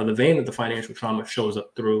 or rather the vein that the financial trauma shows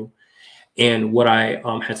up through. And what I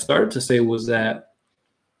had started to say was that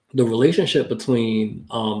the relationship between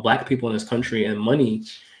Black people in this country and money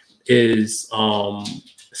is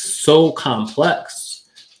so complex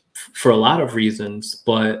for a lot of reasons.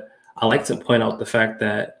 But I like to point out the fact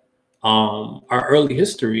that our early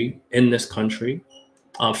history in this country,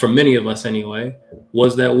 for many of us anyway,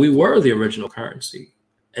 was that we were the original currency.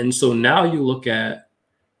 And so now you look at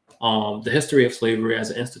the history of slavery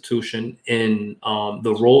as an institution in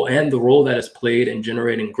the role that it's played in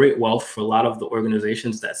generating great wealth for a lot of the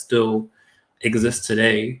organizations that still exist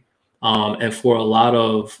today, and for a lot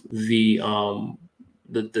of the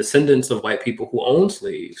descendants of white people who owned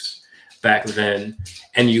slaves back then.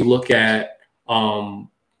 And you look at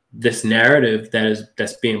this narrative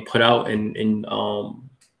that's being put out in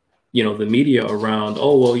the media around,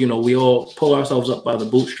 oh, well, we all pull ourselves up by the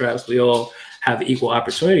bootstraps, we all have equal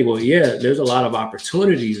opportunity. Well, yeah, there's a lot of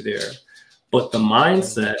opportunities there, but the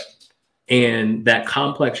mindset and that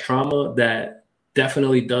complex trauma that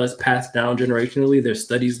definitely does pass down generationally. There's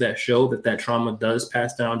studies that show that trauma does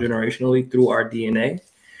pass down generationally through our DNA.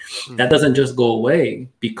 That doesn't just go away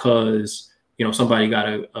because somebody got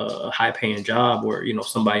a high paying job or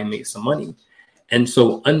somebody made some money. And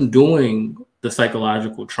so undoing the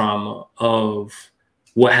psychological trauma of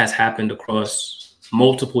what has happened across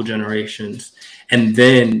multiple generations, and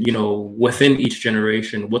then within each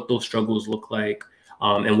generation what those struggles look like,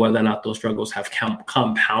 and whether or not those struggles have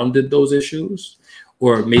compounded those issues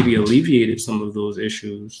or maybe alleviated some of those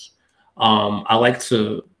issues. I like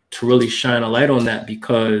to really shine a light on that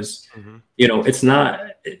because it's not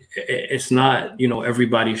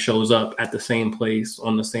everybody shows up at the same place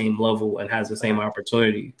on the same level and has the same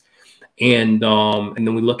opportunity. And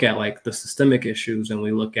then we look at like the systemic issues, and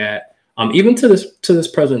we look at even to this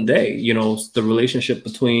present day, the relationship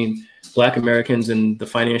between Black Americans and the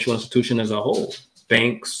financial institution as a whole,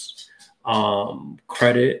 banks,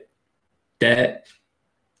 credit, debt,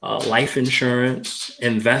 life insurance,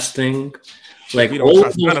 investing, like all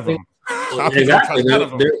of those things. Exactly.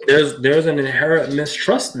 There's an inherent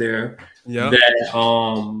mistrust there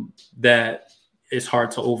that is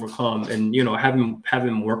hard to overcome. And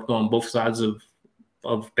having worked on both sides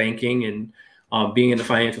of banking and being in the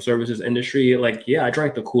financial services industry, like, yeah, I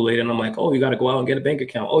drank the Kool-Aid, and I'm like, oh, you got to go out and get a bank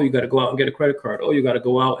account. Oh, you got to go out and get a credit card. Oh, you got to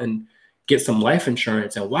go out and get some life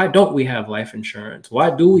insurance. And why don't we have life insurance? Why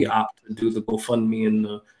do we opt to do the GoFundMe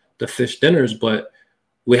and the fish dinners? But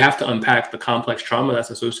we have to unpack the complex trauma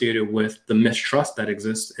that's associated with the mistrust that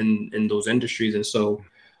exists in those industries. And so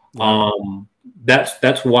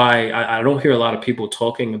that's why I don't hear a lot of people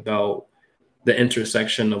talking about the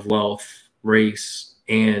intersection of wealth, race,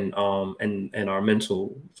 and our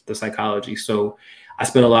the psychology. So I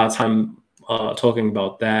spend a lot of time talking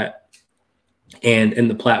about that, and in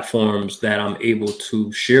the platforms that I'm able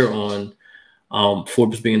to share on,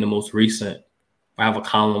 Forbes being the most recent, I have a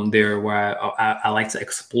column there where I like to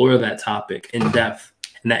explore that topic in depth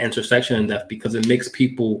and that intersection in depth, because it makes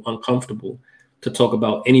people uncomfortable to talk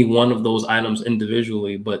about any one of those items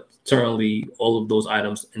individually, but certainly all of those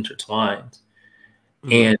items intertwined.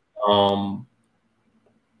 And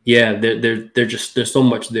yeah, there's so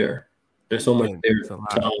much there. There's so much there to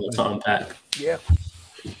unpack. Yeah,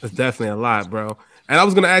 it's definitely a lot, bro. And I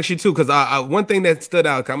was gonna ask you too, because I one thing that stood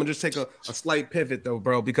out. I'm gonna just take a slight pivot though,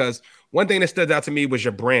 bro, because one thing that stood out to me was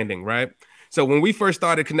your branding, right? So when we first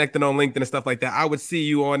started connecting on LinkedIn and stuff like that, I would see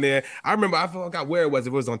you on there. I remember, I forgot where it was.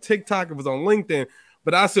 If it was on TikTok, it was on LinkedIn.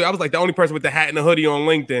 But I was like the only person with the hat and the hoodie on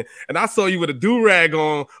LinkedIn. And I saw you with a do-rag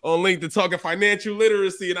on LinkedIn talking financial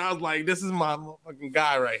literacy. And I was like, this is my motherfucking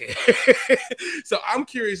guy right here. So I'm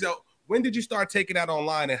curious, though, when did you start taking that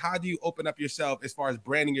online? And how do you open up yourself as far as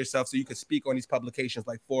branding yourself so you can speak on these publications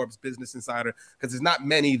like Forbes, Business Insider? Because there's not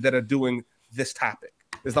many that are doing this topic.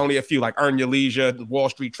 There's only a few, like Earn Your Leisure, the Wall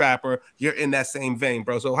Street Trapper. You're in that same vein,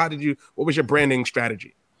 bro. So what was your branding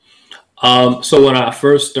strategy? So when I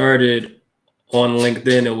first started on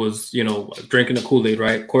LinkedIn, it was, drinking the Kool-Aid,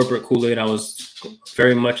 right? Corporate Kool-Aid. I was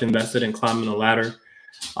very much invested in climbing the ladder.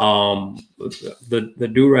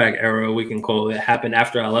 The do-rag era, we can call it, happened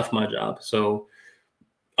after I left my job. So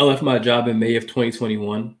I left my job in May of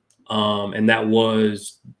 2021. And that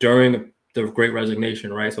was during the Great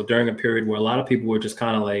Resignation, right? So during a period where a lot of people were just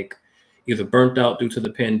kind of like either burnt out due to the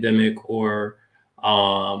pandemic, or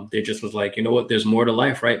they just was like, you know what, there's more to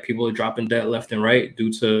life, right? People are dropping dead left and right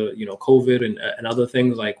due to, COVID and other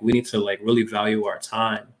things. Like, we need to like really value our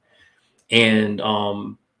time. And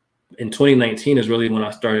in 2019 is really when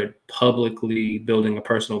I started publicly building a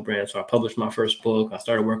personal brand. So I published my first book. I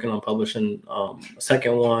started working on publishing a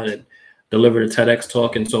second one and delivered a TEDx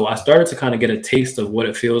talk. And so I started to kind of get a taste of what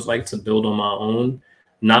it feels like to build on my own,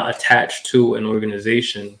 not attached to an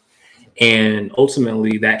organization. And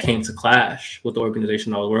ultimately that came to clash with the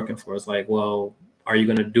organization I was working for. It's like, well, are you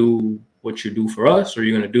going to do what you do for us, or are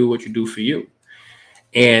you going to do what you do for you?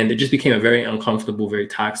 And it just became a very uncomfortable, very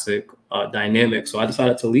toxic dynamic. So I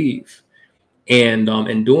decided to leave. And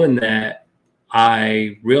in doing that,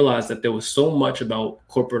 I realized that there was so much about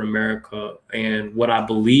corporate America and what I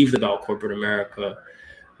believed about corporate America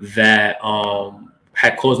that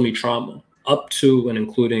had caused me trauma, up to and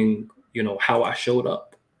including, you know, how I showed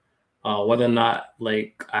up, whether or not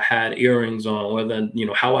like I had earrings on, whether, you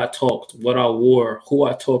know, how I talked, what I wore, who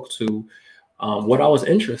I talked to, what I was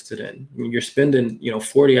interested in. I mean, you're spending, you know,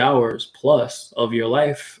 40 hours plus of your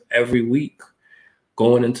life every week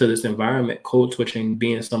going into this environment, code switching,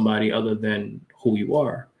 being somebody other than who you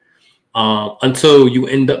are, until you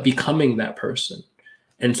end up becoming that person.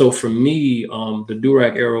 And so for me, the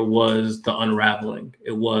do-rag era was the unraveling.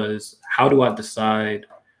 It was, how do I decide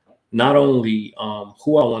not only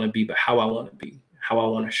who I want to be, but how I want to be, how I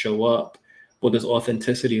want to show up? What does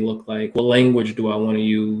authenticity look like? What language do I want to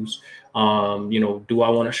use? You know, do I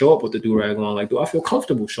want to show up with the do-rag on? Like, do I feel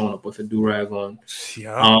comfortable showing up with a do-rag on?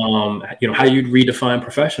 Yeah. You know, how you'd redefine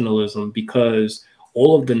professionalism, because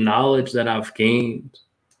all of the knowledge that I've gained,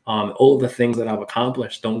 all of the things that I've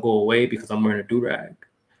accomplished don't go away because I'm wearing a do-rag.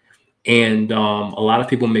 And a lot of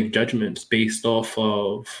people make judgments based off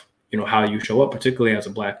of, you know, how you show up, particularly as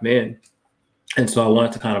a Black man. And so I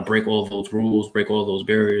wanted to kind of break all those rules, break all those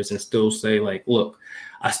barriers, and still say, like, look,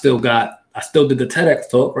 I still did the TEDx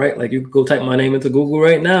talk, right? Like, you could go type my name into Google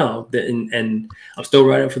right now, and I'm still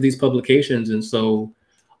writing for these publications. And so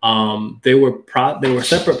they were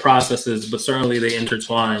separate processes, but certainly they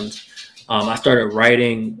intertwined. I started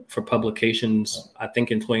writing for publications, I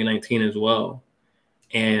think in 2019 as well,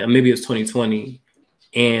 and maybe it's 2020.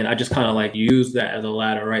 And I just kind of like used that as a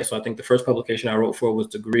ladder, right? So I think the first publication I wrote for was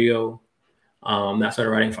Degrio. I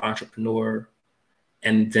started writing for Entrepreneur,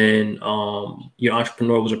 and then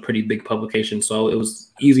Entrepreneur was a pretty big publication, so it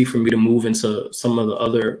was easy for me to move into some of the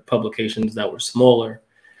other publications that were smaller.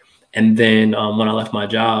 And then when I left my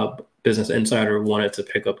job, Business Insider wanted to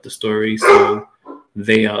pick up the story, so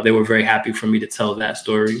they were very happy for me to tell that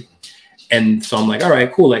story. And so I'm like, all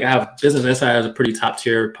right, cool. Like, I have Business Insider as a pretty top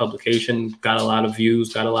tier publication, got a lot of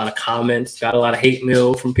views, got a lot of comments, got a lot of hate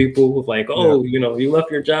mail from people with like, oh, you know, you left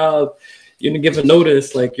your job, you didn't give a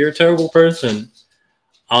notice, like, you're a terrible person.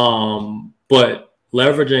 But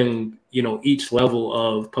leveraging, you know, each level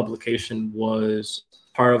of publication was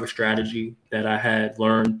part of a strategy that I had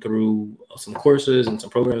learned through some courses and some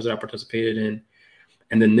programs that I participated in.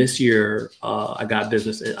 And then this year, I got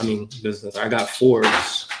I got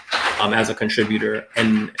Forbes as a contributor.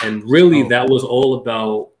 And really that was all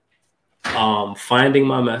about finding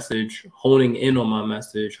my message, honing in on my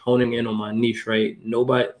message, honing in on my niche, right?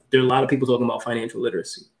 There are a lot of people talking about financial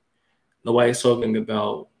literacy. Nobody's talking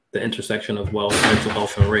about the intersection of wealth, mental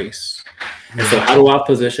health, and race. And so how do I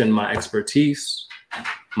position my expertise,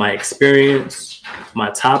 my experience,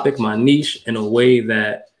 my topic, my niche in a way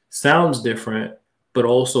that sounds different, but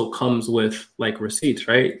also comes with like receipts,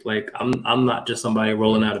 right? Like, I'm not just somebody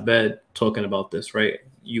rolling out of bed talking about this, right?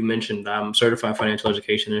 You mentioned I'm certified financial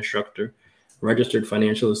education instructor, registered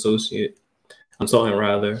financial associate, consultant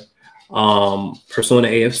rather, Persona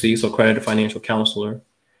AFC, so accredited financial counselor.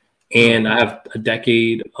 And I have a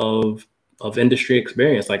decade of industry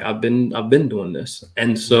experience. Like, I've been doing this.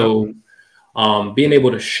 And so being able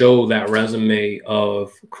to show that resume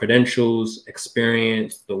of credentials,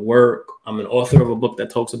 experience, the work. I'm an author of a book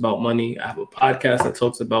that talks about money. I have a podcast that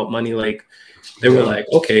talks about money. Like, they were like,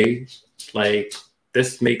 okay, like,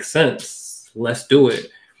 this makes sense. Let's do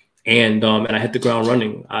it. And I hit the ground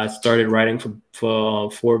running. I started writing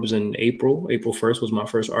for Forbes in April. April 1st was my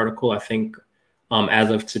first article. I think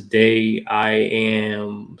as of today, I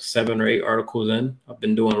am 7 or 8 articles in. I've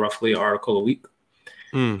been doing roughly an article a week.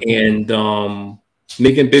 And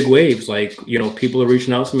making big waves. Like, you know, people are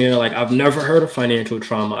reaching out to me and like, I've never heard of financial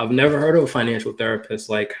trauma. I've never heard of a financial therapist.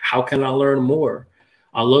 Like, how can I learn more?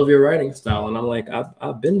 I love your writing style. And I'm like,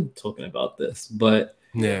 I've been talking about this, but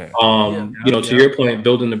you know, to your point,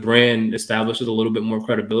 building the brand establishes a little bit more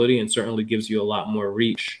credibility and certainly gives you a lot more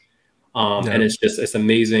reach. And it's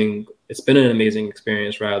amazing. It's been an amazing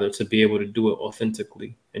experience rather to be able to do it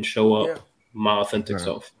authentically and show up my authentic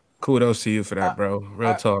self. Kudos to you for that, bro.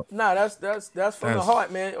 Real talk. Nah, that's from the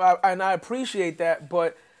heart, man. And I appreciate that,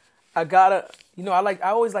 but I gotta, I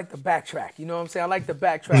always like to backtrack. You know what I'm saying? I like to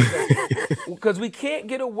backtrack because we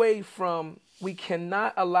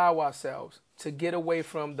cannot allow ourselves to get away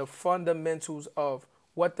from the fundamentals of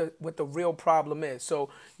what the real problem is. So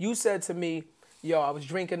you said to me, yo, I was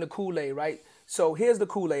drinking the Kool-Aid, right? So here's the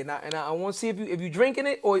Kool-Aid, and I want to see if you drinking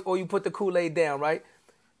it or you put the Kool-Aid down, right?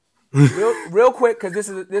 Real quick, because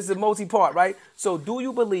this is a multi-part, right? So do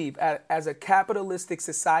you believe as a capitalistic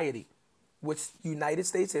society, which United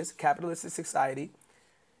States is, capitalistic society,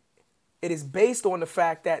 it is based on the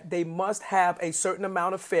fact that they must have a certain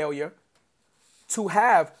amount of failure to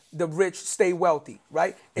have the rich stay wealthy,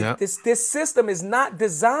 right? Yeah. This system is not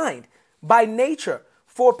designed by nature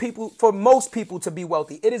for most people to be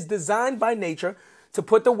wealthy. It is designed by nature to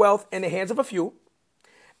put the wealth in the hands of a few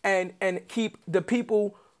and keep the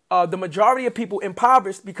people, the majority of people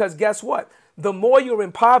impoverished, because guess what? The more you're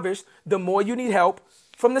impoverished, the more you need help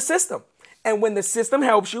from the system. And when the system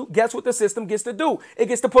helps you, guess what the system gets to do? It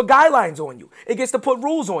gets to put guidelines on you. It gets to put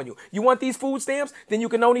rules on you. You want these food stamps? Then you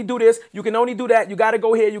can only do this. You can only do that. You got to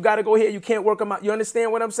go here. You got to go here. You can't work them out. You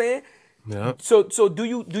understand what I'm saying? Yeah. So do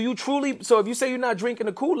you truly, so if you say you're not drinking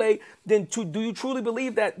the Kool-Aid, then do you truly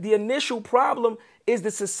believe that the initial problem is the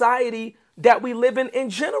society that we live in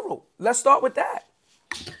general? Let's start with that.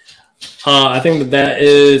 I think that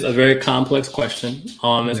is a very complex question.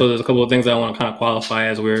 And so there's a couple of things I want to kind of qualify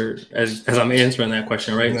as I'm answering that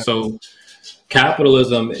question, right? Yeah. So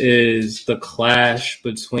capitalism is the clash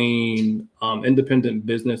between independent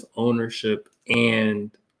business ownership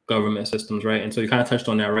and government systems, right? And so you kind of touched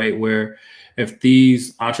on that, right? Where if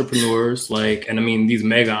these entrepreneurs, these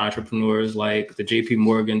mega entrepreneurs like the JP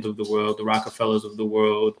Morgans of the world, the Rockefellers of the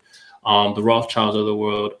world, the Rothschilds of the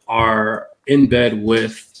world are in bed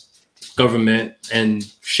with government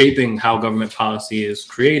and shaping how government policy is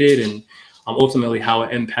created and ultimately how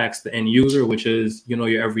it impacts the end user, which is,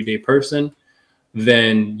 your everyday person,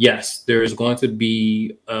 then yes, there is going to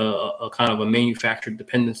be a kind of a manufactured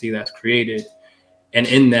dependency that's created. And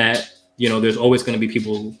in that, there's always going to be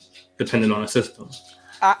people dependent on a system.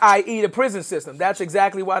 I.e. the prison system. That's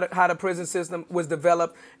exactly how the prison system was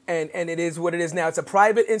developed, and it is what it is now. It's a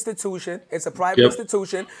private institution. It's a private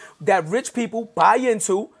institution that rich people buy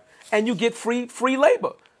into, and you get free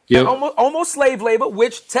labor. Yep. Almost slave labor,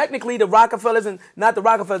 which technically the Rockefellers, and not the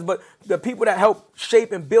Rockefellers, but the people that helped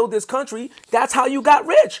shape and build this country, that's how you got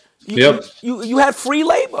rich. You had free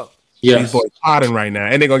labor. Yeah, these boys potting right now,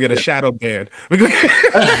 and they're gonna get a shadow band.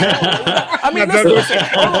 I mean, listen.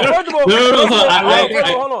 Hold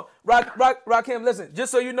on. Rahkim, listen.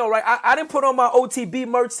 Just so you know, right? I didn't put on my OTB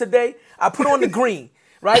merch today. I put on the green,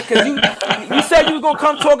 right? Because you said you was gonna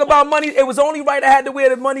come talk about money. It was only right. I had to wear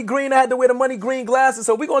the money green. I had to wear the money green glasses.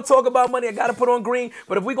 So we're gonna talk about money. I gotta put on green.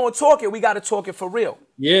 But if we're gonna talk it, we gotta talk it for real.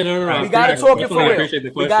 Yeah, no. We gotta talk it for real.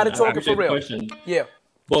 We gotta talk it for real. Yeah.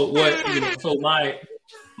 But so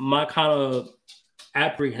my kind of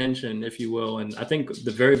apprehension, if you will, and I think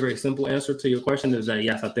the very, very simple answer to your question is that,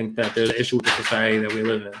 yes, I think that there's an issue with the society that we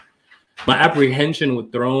live in. My apprehension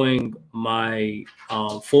with throwing my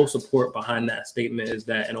full support behind that statement is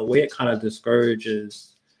that in a way it kind of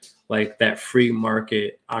discourages like that free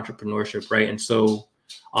market entrepreneurship, right? And so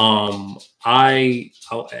I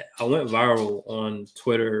went viral on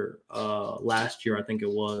Twitter last year, I think it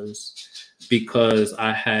was, because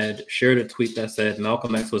I had shared a tweet that said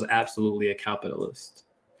Malcolm X was absolutely a capitalist.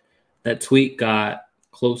 That tweet got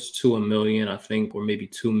close to 1 million, I think, or maybe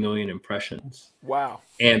 2 million impressions. Wow.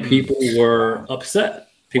 And people were upset.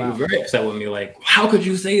 People were very upset with me, like, how could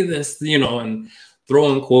you say this? And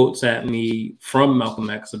throwing quotes at me from Malcolm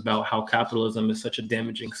X about how capitalism is such a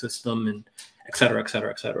damaging system and et cetera,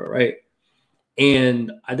 right?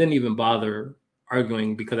 And I didn't even bother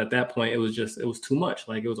arguing because at that point it was too much.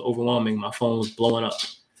 Like, it was overwhelming. My phone was blowing up.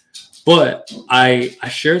 But I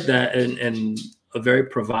shared that in a very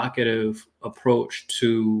provocative approach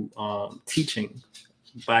to teaching,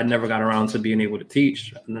 but I never got around to being able to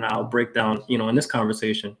teach. And then I'll break down, in this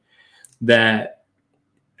conversation, that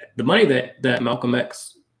the money that Malcolm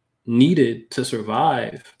X needed to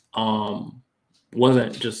survive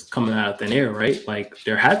wasn't just coming out of thin air, right? Like,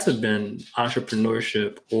 there had to have been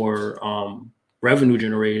entrepreneurship or revenue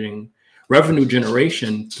generation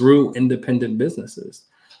through independent businesses.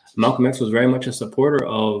 Malcolm X was very much a supporter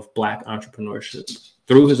of Black entrepreneurship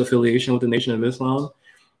through his affiliation with the Nation of Islam,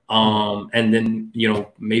 and then,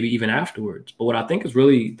 maybe even afterwards. But what I think is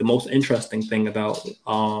really the most interesting thing about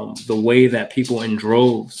the way that people in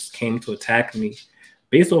droves came to attack me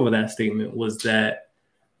based over that statement was that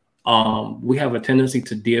we have a tendency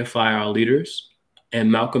to deify our leaders. And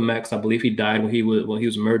Malcolm X, I believe he died when he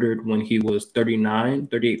was murdered when he was 39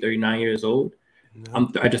 years old.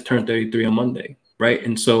 I just turned 33 on Monday, right?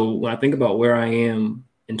 And so when I think about where I am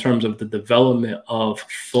in terms of the development of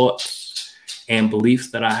thoughts and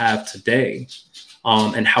beliefs that I have today,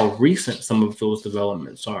 and how recent some of those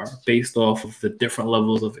developments are based off of the different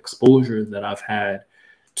levels of exposure that I've had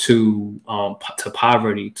to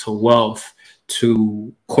poverty, to wealth,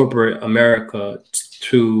 to corporate America,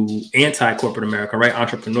 to anti-corporate America, right?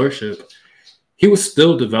 Entrepreneurship. He was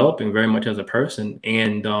still developing very much as a person.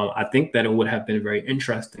 And I think that it would have been very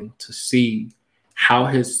interesting to see how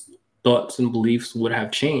his thoughts and beliefs would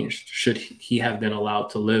have changed should he have been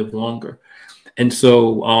allowed to live longer. And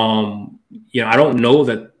so, I don't know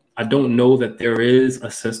that there is a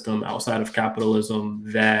system outside of capitalism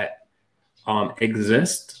that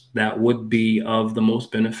exists that would be of the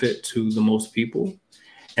most benefit to the most people.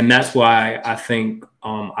 And that's why I think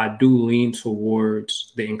I do lean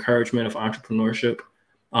towards the encouragement of entrepreneurship.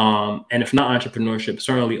 And if not entrepreneurship,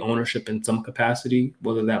 certainly ownership in some capacity,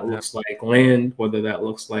 whether that looks like land, whether that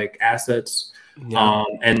looks like assets.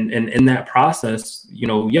 And in that process,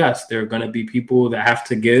 yes, there are going to be people that have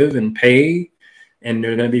to give and pay, and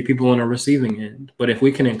there are going to be people on the receiving end. But if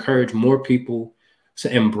we can encourage more people to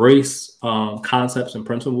embrace concepts and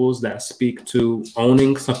principles that speak to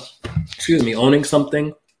owning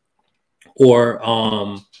something, or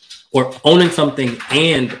owning something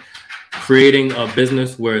and creating a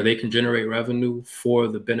business where they can generate revenue for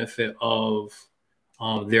the benefit of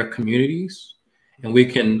their communities. And we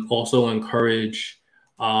can also encourage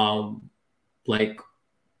group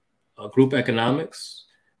economics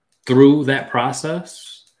through that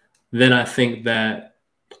process. Then I think that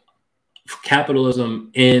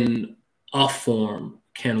capitalism in a form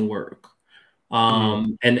can work.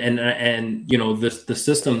 And the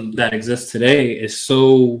system that exists today is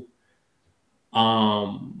so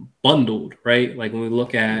bundled, right? Like when we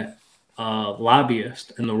look at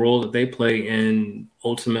lobbyists and the role that they play in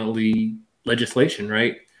ultimately legislation,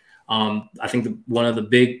 right? I think one of the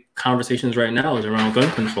big conversations right now is around gun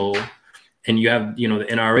control, and you have the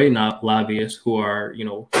NRA lobbyists who are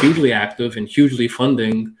hugely active and hugely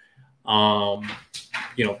funding the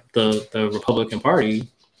Republican Party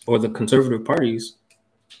or the conservative parties.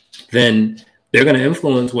 Then they're going to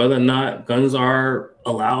influence whether or not guns are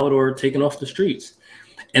allowed or taken off the streets.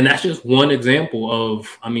 And that's just one example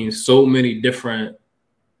of, so many different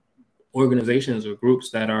organizations or groups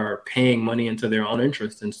that are paying money into their own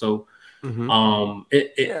interest. And so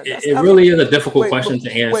it really is a difficult question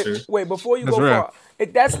to answer. Wait, before you go far,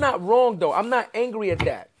 that's not wrong though. I'm not angry at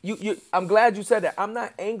that. I'm glad you said that. I'm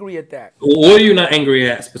not angry at that. What are you not angry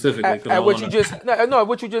at specifically? At what you just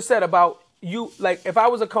what you just said about you. Like if I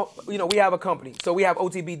was we have a company, so we have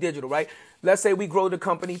OTB Digital, right? Let's say we grow the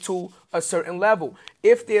company to a certain level.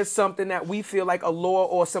 If there's something that we feel like a law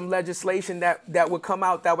or some legislation that would come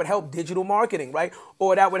out that would help digital marketing, right?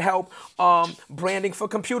 Or that would help branding for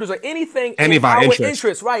computers or anything in our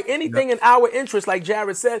interest, right? Anything in our interest, like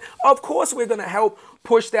Jared said, of course we're going to help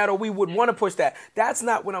push that, or we would want to push that. That's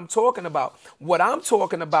not what I'm talking about. What I'm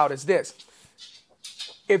talking about is this.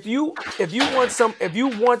 If you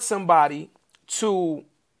want somebody to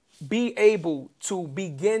be able to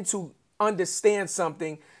begin to understand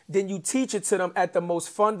something, then you teach it to them at the most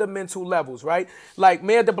fundamental levels, right? Like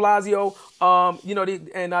Mayor de Blasio,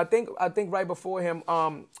 and I think right before him,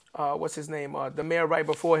 what's his name? The mayor right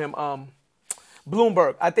before him,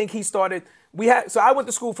 Bloomberg. I think he started. So I went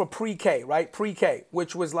to school for pre-K, right? Pre-K,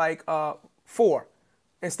 which was like 4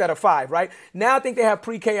 instead of 5, right? Now I think they have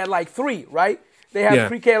pre-K at like 3, right? They have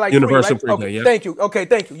pre-K at like universal 3, right? pre-K, okay, thank you. Okay,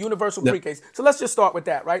 thank you. Universal pre-K. So let's just start with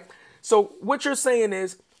that, right? So what you're saying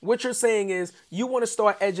is you want to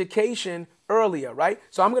start education earlier, right?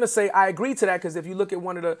 So I'm going to say I agree to that, because if you look at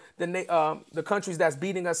one of the countries that's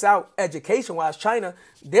beating us out education-wise, China,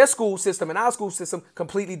 their school system and our school system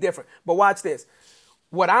completely different. But watch this.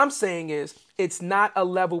 What I'm saying is it's not a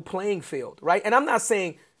level playing field, right? And I'm not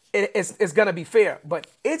saying it's going to be fair, but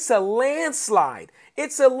it's a landslide.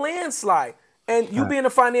 It's a landslide. And you being a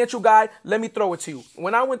financial guy, let me throw it to you.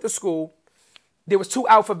 When I went to school, there was 2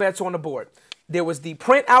 alphabets on the board. There was the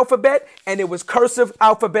print alphabet and there was cursive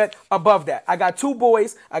alphabet above that. I got two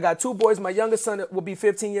boys. My youngest son will be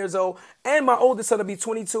 15 years old and my oldest son will be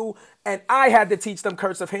 22. And I had to teach them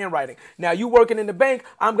cursive handwriting. Now you working in the bank,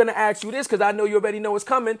 I'm going to ask you this because I know you already know it's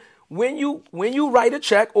coming. When you write a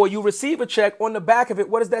check or you receive a check, on the back of it,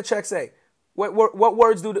 what does that check say? What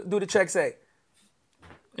words do the check say?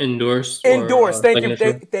 Endorse. Endorse. Thank you.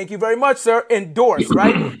 Thank you very much, sir. Endorse,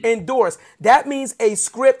 right? Endorse. That means a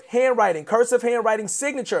script handwriting, cursive handwriting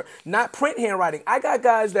signature, not print handwriting. I got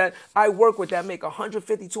guys that I work with that make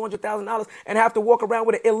 $150,000, $200,000 and have to walk around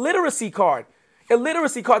with an illiteracy card.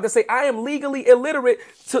 illiteracy card that say I am legally illiterate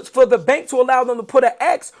for the bank to allow them to put an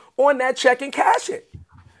X on that check and cash it.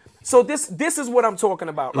 So this is what I'm talking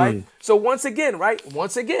about, right? So once again, right?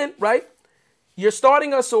 You're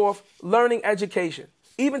starting us off learning education.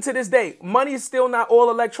 Even to this day, money is still not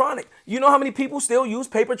all electronic. You know how many people still use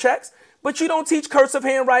paper checks? But you don't teach cursive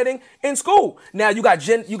handwriting in school. Now you got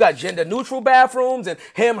gender neutral bathrooms and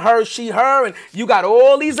him, her, she, her, and you got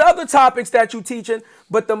all these other topics that you teaching.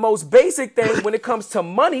 But the most basic thing when it comes to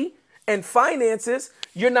money and finances,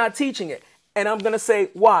 you're not teaching it. And I'm going to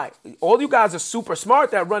say why. All you guys are super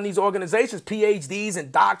smart that run these organizations, PhDs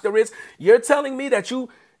and doctorates. You're telling me that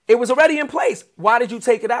it was already in place. Why did you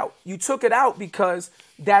take it out? You took it out because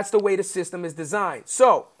that's the way the system is designed.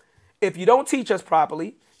 So if you don't teach us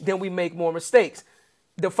properly, then we make more mistakes.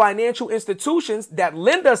 The financial institutions that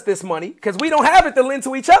lend us this money, because we don't have it to lend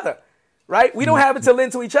to each other, right? We don't have it to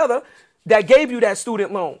lend to each other. That gave you that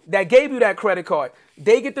student loan, that gave you that credit card.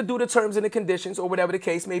 They get to do the terms and the conditions or whatever the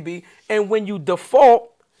case may be. And when you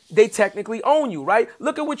default, they technically own you, right?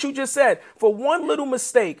 Look at what you just said. For one little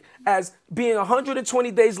mistake as being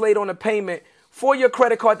 120 days late on a payment for your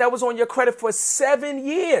credit card, that was on your credit for 7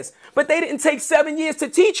 years. But they didn't take 7 years to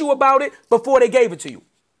teach you about it before they gave it to you.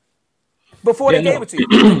 Gave it to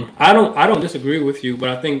you. I don't disagree with you, but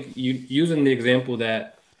I think using the example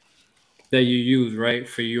that you use, right,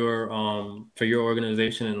 for your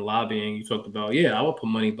organization and lobbying, you talked about, I will put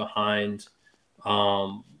money behind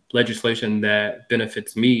legislation that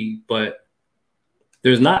benefits me, but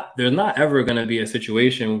there's not ever going to be a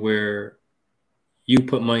situation where you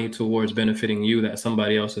put money towards benefiting you that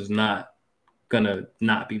somebody else is not gonna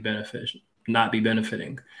not be benefiting.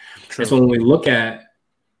 True. And so when we look at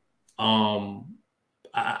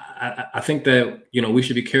I think that, we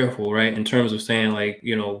should be careful, right, in terms of saying, like,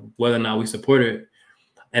 whether or not we support it.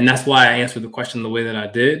 And that's why I answered the question the way that I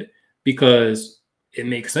did, because it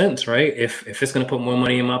makes sense, right? If it's going to put more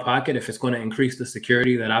money in my pocket, if it's going to increase the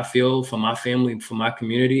security that I feel for my family, for my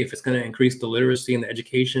community, if it's going to increase the literacy and the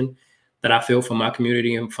education that I feel for my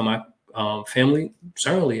community and for my family,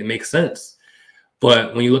 certainly it makes sense.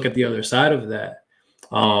 But when you look at the other side of that,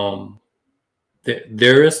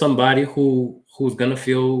 there is somebody who's going to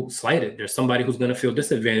feel slighted. There's somebody who's going to feel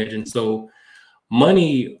disadvantaged. And so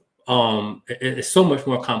money is so much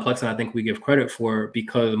more complex than I think we give credit for,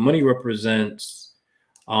 because money represents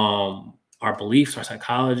our beliefs, our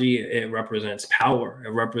psychology. It represents power. It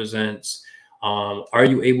represents, are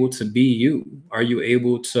you able to be you? Are you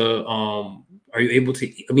able to,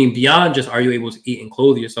 beyond just, are you able to eat and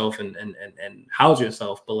clothe yourself and house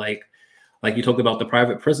yourself? But like you talked about the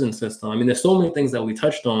private prison system. There's so many things that we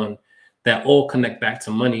touched on that all connect back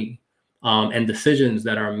to money, and decisions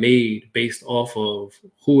that are made based off of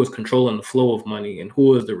who is controlling the flow of money and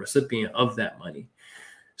who is the recipient of that money.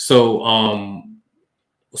 So,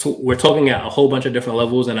 so we're talking at a whole bunch of different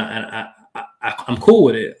levels, and I'm cool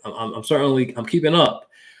with it. I'm keeping up,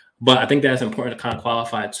 but I think that's important to kind of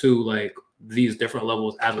qualify too, like these different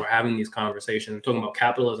levels as we're having these conversations. We're talking about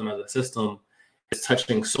capitalism as a system. It's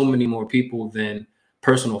touching so many more people than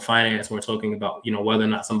personal finance. We're talking about, whether or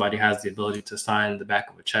not somebody has the ability to sign the back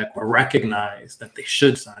of a check or recognize that they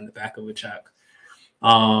should sign the back of a check.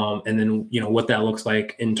 And then, what that looks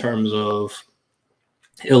like in terms of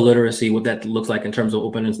illiteracy, what that looks like in terms of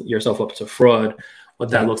opening yourself up to fraud, what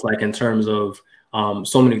that looks like in terms of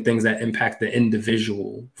so many things that impact the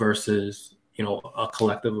individual versus, a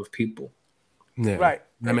collective of people. Yeah, right.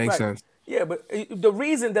 That makes sense. Yeah, but the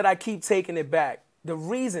reason that I keep taking it back,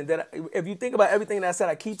 if you think about everything that I said,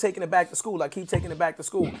 I keep taking it back to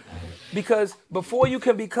school. Because before you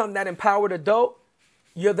can become that empowered adult,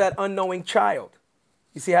 you're that unknowing child.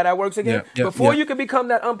 You see how that works again? Before you can become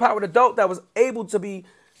that empowered adult that was able to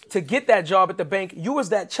get that job at the bank, you was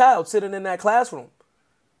that child sitting in that classroom.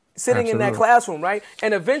 In that classroom, right?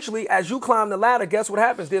 And eventually, as you climb the ladder, guess what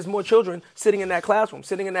happens? There's more children sitting in that classroom,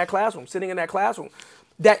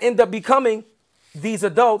 that end up becoming these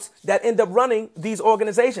adults that end up running these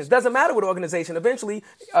organizations. Doesn't matter what organization. Eventually,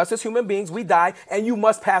 us as human beings, we die, and you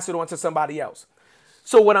must pass it on to somebody else.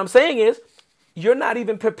 So what I'm saying is, you're not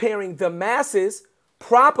even preparing the masses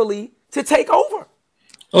properly to take over.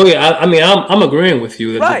 Oh yeah, I'm agreeing with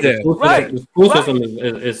you that the school system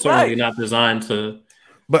is certainly not designed to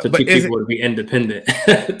teach people to be independent.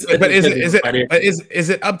 But is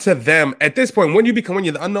it up to them at this point when you're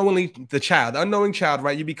the unknowing child,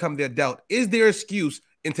 right? You become the adult. Is there excuse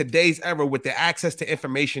in today's era with the access to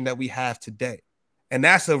information that we have today? And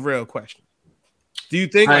that's a real question. Do you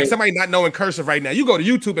think somebody not knowing cursive right now, you go to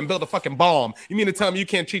YouTube and build a fucking bomb? You mean to tell me you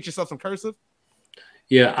can't teach yourself some cursive?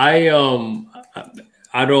 Yeah,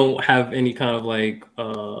 I don't have any kind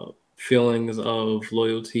of feelings of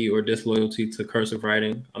loyalty or disloyalty to cursive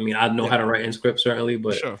writing. I mean, I know how to write in script certainly,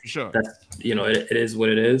 but for sure. That's it is what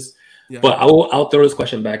it is. Yeah. But I'll throw this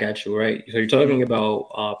question back at you, right? So you're talking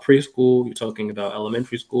about preschool, you're talking about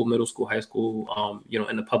elementary school, middle school, high school,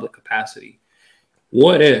 in the public capacity.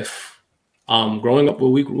 What if, growing up where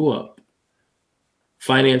we grew up,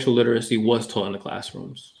 financial literacy was taught in the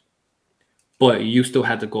classrooms, but you still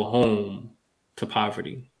had to go home to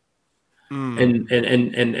poverty? And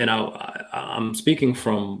I'm speaking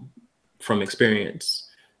from experience.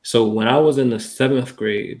 So when I was in the 7th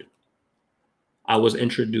grade, I was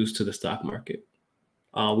introduced to the stock market.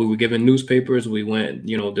 We were given newspapers. We went,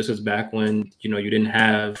 this is back when, you didn't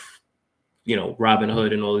have,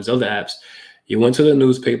 Robinhood and all these other apps. You went to the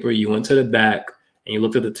newspaper, you went to the back, and you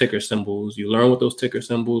looked at the ticker symbols. You learned what those ticker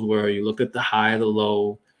symbols were. You looked at the high, the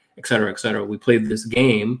low, et cetera, et cetera. We played this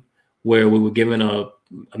game where we were given a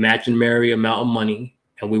imaginary amount of money,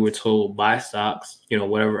 and we were told buy stocks,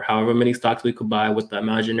 however many stocks we could buy with the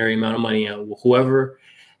imaginary amount of money, and whoever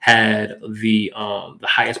had the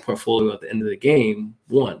highest portfolio at the end of the game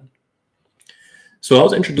won. So I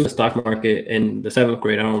was introduced to the stock market in the 7th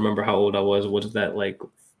grade. I don't remember how old I was. What is that, like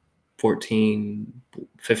 14,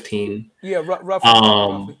 15? Yeah, roughly.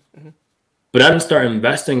 Mm-hmm. But I didn't start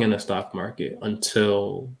investing in the stock market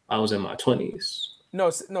until I was in my 20s. No,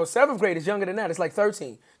 7th grade is younger than that. It's like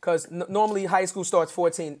 13. Because normally high school starts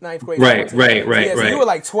 14, 9th grade. Right. So you were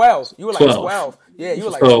like 12. You were like 12. Yeah, you were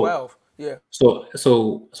like 12. Yeah.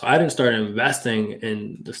 So I didn't start investing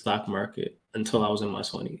in the stock market until I was in my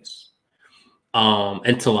 20s.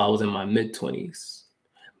 Until I was in my mid 20s.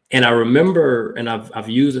 And I remember, and I've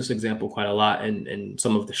used this example quite a lot in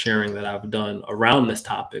some of the sharing that I've done around this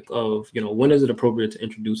topic of, when is it appropriate to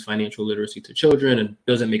introduce financial literacy to children, and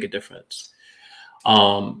does it make a difference?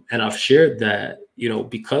 And I've shared that,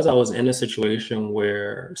 because I was in a situation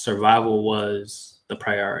where survival was the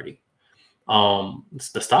priority.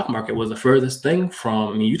 The stock market was the furthest thing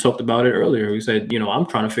from, you talked about it earlier. You said, I'm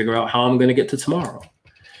trying to figure out how I'm going to get to tomorrow.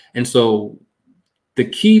 And so the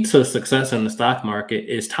key to success in the stock market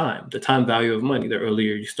is time, the time value of money. The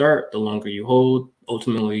earlier you start, the longer you hold,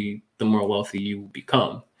 ultimately, the more wealthy you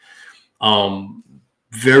become.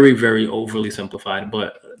 Very, very overly simplified,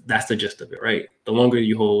 but that's the gist of it, right? The longer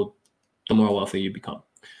you hold, the more wealthy you become.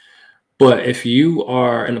 But if you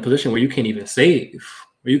are in a position where you can't even save,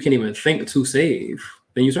 or you can't even think to save,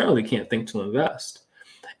 then you certainly can't think to invest.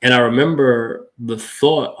 And I remember the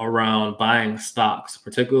thought around buying stocks,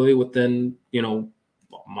 particularly within,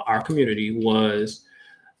 our community, was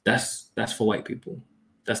that's for white people.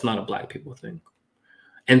 That's not a Black people thing.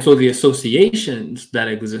 And so the associations that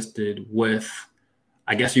existed with,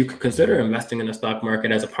 I guess you could consider investing in the stock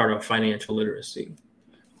market as a part of financial literacy,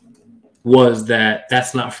 was that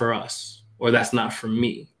that's not for us, or that's not for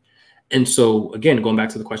me. And so, again, going back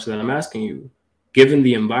to the question that I'm asking you, given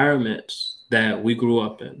the environment that we grew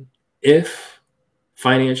up in, if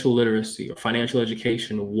financial literacy or financial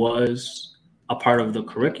education was a part of the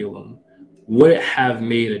curriculum, would it have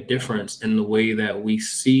made a difference in the way that we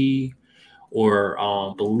see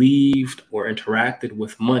or believed or interacted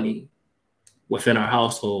with money within our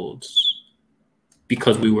households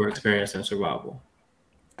because we were experiencing survival?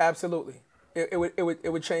 Absolutely.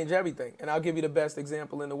 It would change everything. And I'll give you the best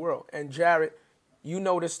example in the world. And Jared, you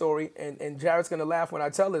know this story, and Jared's going to laugh when I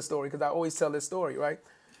tell this story, because I always tell this story, right?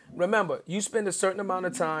 Remember, you spend a certain amount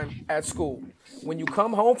of time at school. When you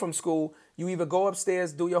come home from school, you either go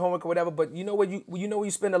upstairs, do your homework or whatever, but you know where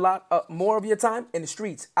you spend a lot more of your time? In the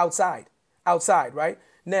streets, outside, right?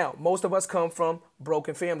 Now, most of us come from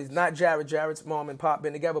broken families. Not Jared. Jared's mom and pop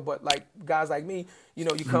been together, but like guys like me, you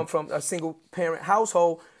come from a single parent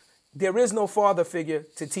household. There is no father figure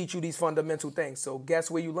to teach you these fundamental things. So guess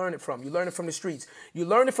where you learn it from? You learn it from the streets. You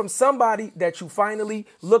learn it from somebody that you finally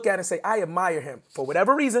look at and say, I admire him for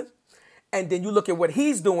whatever reason. And then you look at what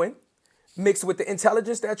he's doing, mixed with the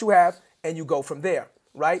intelligence that you have, and you go from there,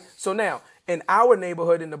 right? So now, in our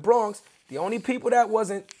neighborhood in the Bronx, the only people that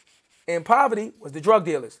wasn't in poverty was the drug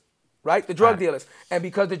dealers, right? The drug dealers. And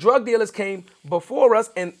because the drug dealers came before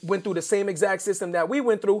us and went through the same exact system that we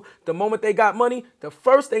went through, the moment they got money, the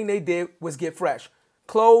first thing they did was get fresh.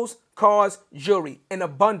 Clothes, cars, jewelry, in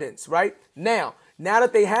abundance, right? Now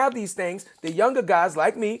that they have these things, the younger guys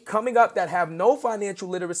like me coming up that have no financial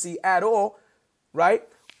literacy at all, right?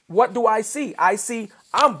 What do I see? I see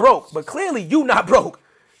I'm broke, but clearly you not broke.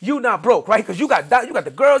 You not broke, right? Because you got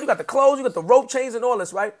the girls, you got the clothes, you got the rope chains and all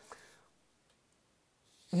this, right?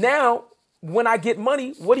 Now, when I get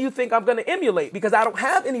money, what do you think I'm going to emulate? Because I don't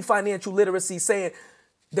have any financial literacy saying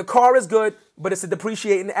the car is good, but it's a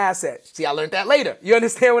depreciating asset. See, I learned that later. You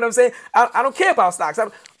understand what I'm saying? I don't care about stocks.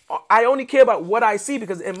 I only care about what I see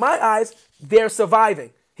because in my eyes, they're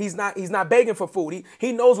surviving. He's not begging for food.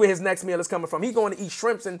 He knows where his next meal is coming from. He's going to eat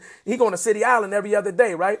shrimps and he going to City Island every other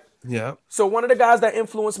day, right? Yeah. So one of the guys that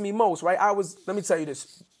influenced me most, right? Let me tell you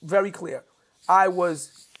this very clear. I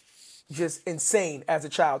was just insane as a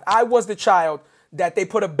child. I was the child that they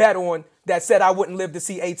put a bet on that said I wouldn't live to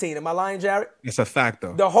see 18. Am I lying, Jared? It's a fact,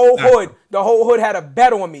 though. The whole hood had a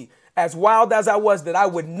bet on me, as wild as I was, that I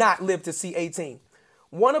would not live to see 18.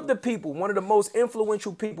 One of the most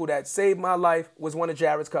influential people that saved my life was one of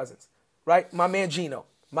Jared's cousins, right? My man Gino.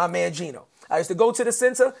 I used to go to the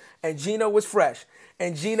center, and Gino was fresh.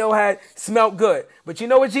 And Gino had smelled good. But you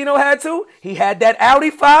know what Gino had too? He had that Audi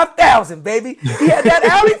 5000, baby. He had that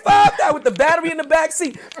Audi 5000 with the battery in the back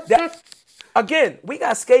seat. Again, we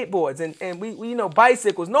got skateboards and we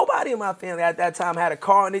bicycles. Nobody in my family at that time had a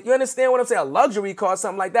car. And you understand what I'm saying? A luxury car,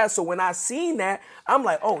 something like that. So when I seen that, I'm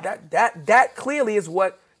like, oh, that clearly is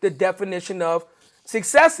what the definition of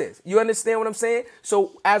success is. You understand what I'm saying?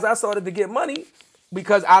 So as I started to get money,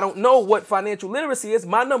 because I don't know what financial literacy is,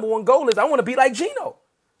 my number one goal is I want to be like Gino.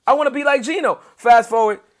 Fast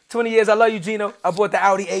forward 20 years, I love you, Gino. I bought the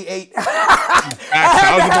Audi A8. I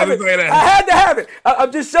had to have it. I'm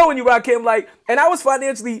just showing you, Rahkim, and I was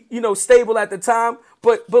financially, stable at the time,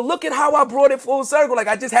 but look at how I brought it full circle.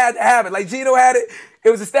 I just had to have it. Like Gino had it. It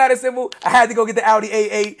was a status symbol. I had to go get the Audi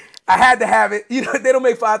A8. I had to have it. They don't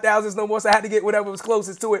make 5,000s no more, so I had to get whatever was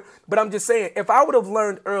closest to it. But I'm just saying, if I would have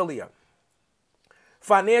learned earlier,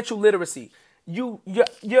 financial literacy, you're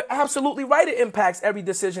absolutely right. It impacts every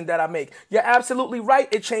decision that I make. You're absolutely right.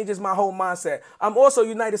 It changes my whole mindset. I'm also a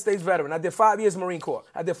United States veteran. I did 5 years Marine Corps.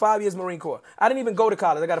 I didn't even go to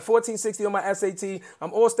college. I got a 1460 on my SAT.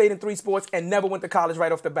 I'm all state in 3 sports and never went to college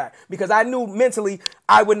right off the bat because I knew mentally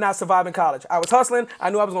I would not survive in college. I was hustling. I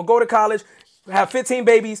knew I was going to go to college, have 15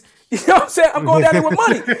 babies. You know what I'm saying? I'm going down there with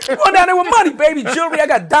money. Baby. Jewelry. I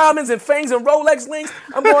got diamonds and fangs and Rolex links.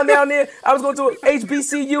 I'm going down there. I was going to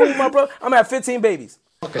HBCU with my brother. I'm going to have 15 babies.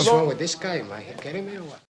 What's wrong with this guy? Am I kidding me or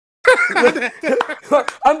what?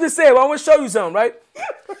 I'm just saying, I want to show you something, right?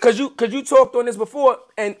 Because you talked on this before,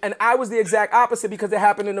 and I was the exact opposite because it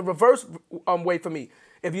happened in the reverse way for me.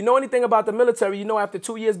 If you know anything about the military, you know after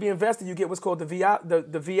 2 years being vested, you get what's called the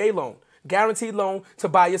VA loan. Guaranteed loan to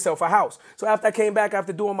buy yourself a house. So after I came back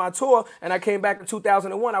after doing my tour, and I came back in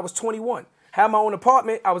 2001, I was 21. Had my own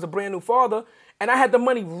apartment. I was a brand new father, and I had the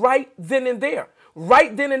money right then and there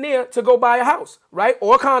to go buy a house, right?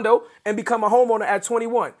 Or a condo and become a homeowner at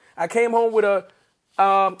 21. I came home with it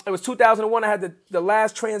was 2001. I had the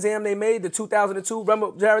last Trans Am they made, the 2002.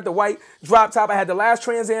 Remember, Jared, the white drop top? I had the last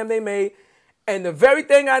Trans Am they made. And the very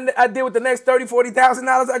thing I did with the next $30,000,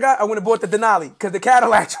 $40,000 I got, I went and bought the Denali because the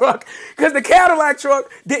Cadillac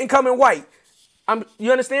truck didn't come in white.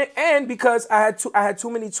 You understand? And because I had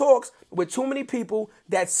too many talks with too many people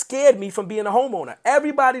that scared me from being a homeowner.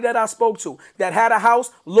 Everybody that I spoke to that had a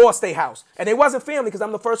house lost their house. And it wasn't family because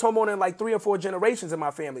I'm the first homeowner in like 3 or 4 generations in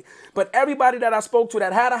my family. But everybody that I spoke to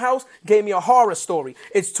that had a house gave me a horror story.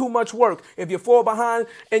 It's too much work. If you fall behind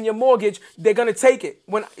in your mortgage, they're going to take it.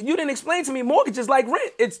 When you didn't explain to me mortgage is like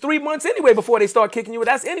rent. It's 3 months anyway before they start kicking you.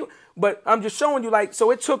 That's anyway. But I'm just showing you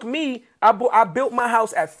so it took me, I built my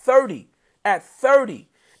house at 30.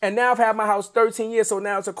 And now I've had my house 13 years, so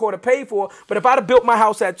now it's a quarter paid for. But if I'd have built my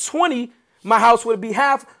house at 20, my house would be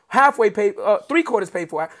halfway paid, 3/4 paid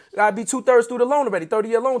for. I'd be 2/3 through the loan already.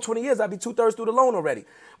 30-year loan, 20 years, I'd be 2/3 through the loan already.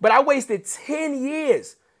 But I wasted 10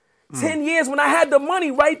 years. 10 years when I had the money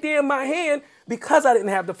right there in my hand because I didn't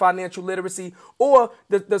have the financial literacy or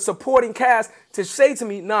the supporting cast to say to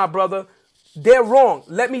me, nah, brother, they're wrong.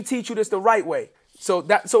 Let me teach you this the right way. So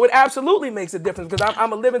it absolutely makes a difference because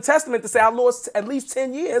I'm a living testament to say I lost at least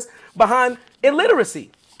 10 years behind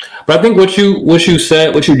illiteracy. But I think what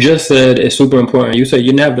you just said is super important. You said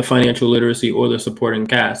you didn't have the financial literacy or the supporting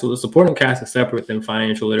cast. So the supporting cast is separate than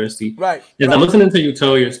financial literacy. Right. As I'm listening to you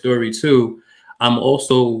tell your story too, I'm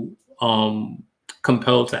also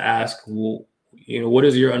compelled to ask, well, what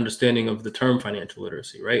is your understanding of the term financial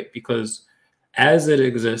literacy, right? Because as it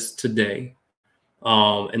exists today,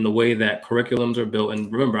 in the way that curriculums are built.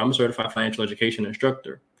 And remember, I'm a certified financial education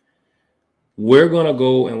instructor. We're going to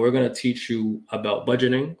go and we're going to teach you about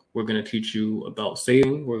budgeting. We're going to teach you about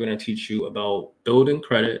saving. We're going to teach you about building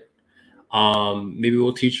credit. Maybe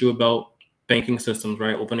we'll teach you about banking systems,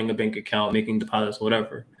 right? Opening a bank account, making deposits,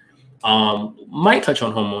 whatever. Might touch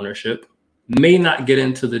on home ownership. May not get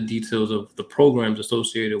into the details of the programs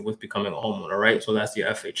associated with becoming a homeowner, right? So that's your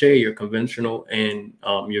FHA, your conventional, and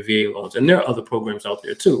your VA loans. And there are other programs out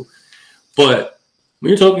there too. But when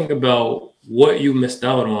you're talking about what you missed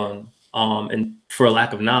out on and for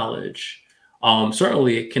lack of knowledge,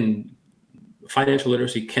 Certainly it can, financial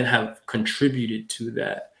literacy can have contributed to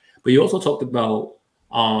that. But you also talked about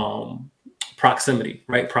proximity,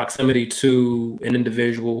 right? Proximity to an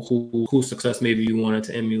individual whose success maybe you wanted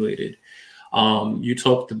to emulate it. You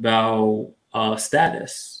talked about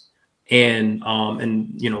status, and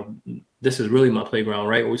you know, this is really my playground,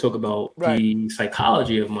 right? When we talk about the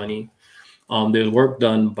psychology of money, there's work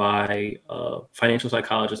done by a financial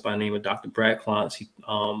psychologist by the name of Dr. Brad Klontz. He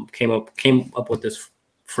came up with this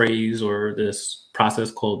phrase or this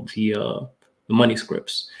process called the money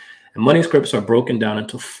scripts. And money scripts are broken down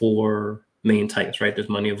into 4 main types, right? There's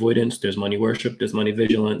money avoidance, there's money worship, there's money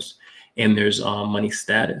vigilance, and there's money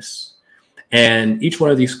status. And each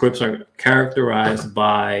one of these scripts are characterized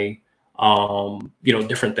by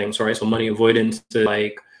different things, right? So money avoidance is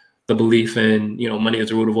like the belief in, money is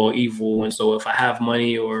the root of all evil. And so if I have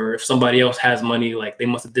money, or if somebody else has money, like they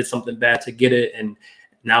must have did something bad to get it. And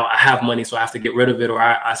now I have money, so I have to get rid of it, or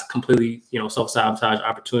I completely, self-sabotage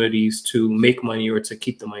opportunities to make money or to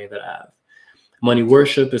keep the money that I have. Money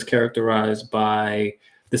worship is characterized by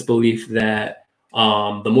this belief that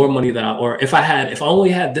the more money that if I only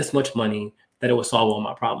had this much money, that it would solve all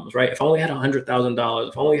my problems, right? If I only had $100,000,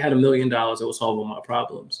 if I only had $1 million, it would solve all my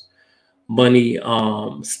problems. Money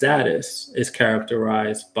status is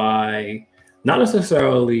characterized by not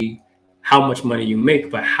necessarily how much money you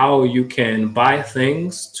make, but how you can buy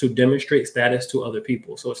things to demonstrate status to other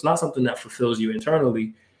people. So it's not something that fulfills you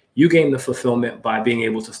internally. You gain the fulfillment by being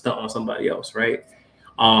able to stunt on somebody else, right?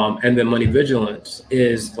 And then money vigilance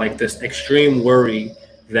is like this extreme worry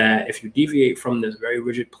that if you deviate from this very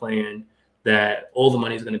rigid plan, that all the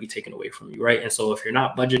money is going to be taken away from you, right? And so if you're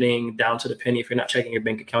not budgeting down to the penny, if you're not checking your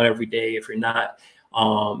bank account every day, if you're not,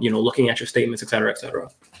 looking at your statements, et cetera, et cetera.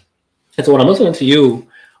 And so when I'm listening to you,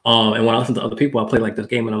 and when I listen to other people, I play like this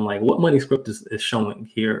game and I'm like, what money script is showing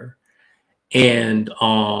here? And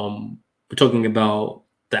we're talking about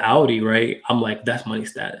the Audi, right? I'm like, that's money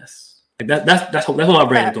status. Like that's what my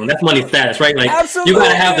brain is doing. That's money status, right? Like absolutely, you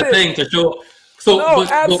gotta have the thing to show. So, no,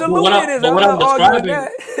 what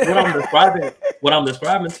I'm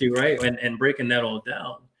describing to you, right, and breaking that all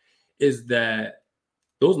down, is that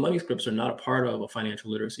those money scripts are not a part of a financial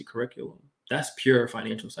literacy curriculum. That's pure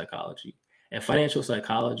financial psychology. And financial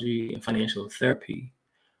psychology and financial therapy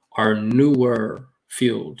are newer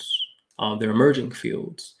fields. They're emerging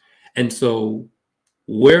fields. And so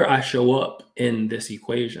where I show up in this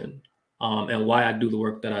equation, and why I do the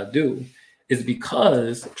work that I do, is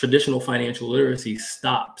because traditional financial literacy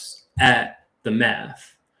stops at the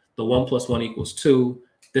math. The 1 + 1 = 2.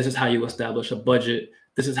 This is how you establish a budget.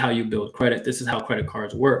 This is how you build credit. This is how credit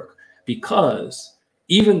cards work. Because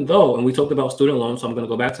even though, and we talked about student loans, so I'm going to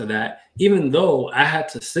go back to that, even though I had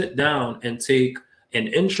to sit down and take an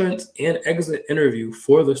entrance and exit interview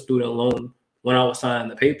for the student loan when I was signing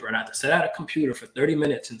the paper, and I had to sit at a computer for 30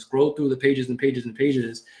 minutes and scroll through the pages and pages and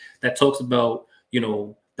pages that talks about,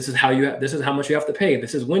 this is how much you have to pay.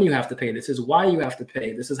 This is when you have to pay. This is why you have to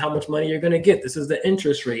pay. This is how much money you're going to get. This is the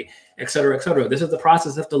interest rate, et cetera, et cetera. This is the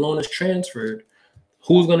process if the loan is transferred.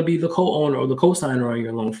 Who's going to be the co-owner or the co-signer on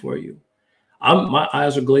your loan for you? My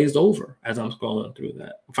eyes are glazed over as I'm scrolling through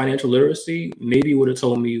that. Financial literacy maybe would have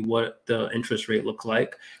told me what the interest rate looked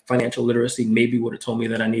like. Financial literacy maybe would have told me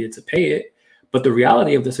that I needed to pay it. But the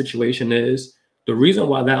reality of the situation is the reason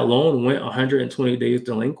why that loan went 120 days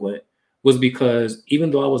delinquent was because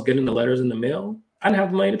even though I was getting the letters in the mail, I didn't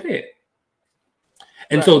have the money to pay it.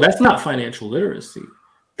 And so that's not financial literacy.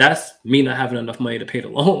 That's me not having enough money to pay the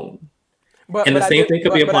loan. And the same thing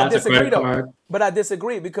could be applied to credit card. But I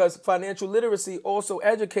disagree, because financial literacy also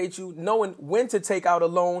educates you knowing when to take out a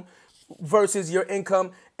loan versus your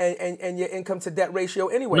income and your income to debt ratio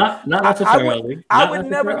anyway. Not necessarily. I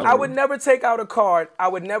would never take out a card. I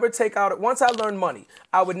would never take out, once I learned money,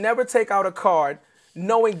 I would never take out a card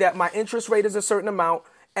knowing that my interest rate is a certain amount,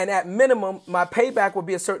 and at minimum, my payback would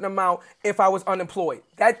be a certain amount if I was unemployed.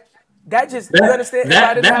 You understand? If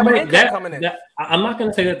I didn't have an income coming in. I'm not going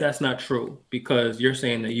to say that that's not true, because you're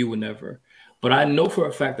saying that you would never. But I know for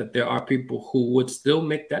a fact that there are people who would still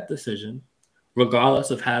make that decision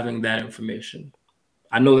regardless of having that information.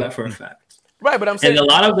 I know that for a fact. Right, but I'm saying... And a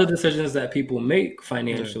lot of the decisions that people make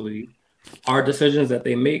financially are decisions that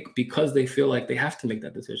they make because they feel like they have to make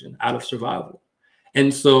that decision out of survival.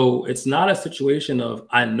 And so it's not a situation of,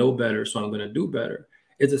 I know better, so I'm going to do better.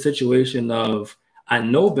 It's a situation of, I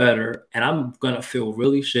know better, and I'm going to feel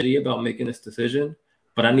really shitty about making this decision,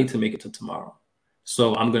 but I need to make it to tomorrow.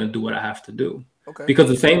 So I'm going to do what I have to do. Okay. Because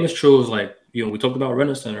the same is true as, like, we talked about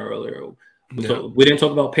Rent-A-Center earlier. So we didn't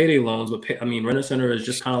talk about payday loans, but Rent-A-Center is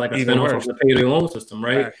just kind of like a spinoff of the payday loan system,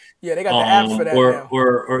 right? Yeah, they got the apps for that now.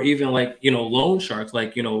 Or even like, loan sharks,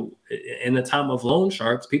 like, in the time of loan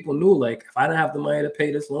sharks, people knew, like, if I didn't have the money to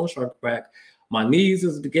pay this loan shark back, my knees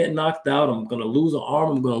is getting knocked out. I'm going to lose an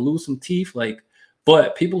arm. I'm going to lose some teeth. Like,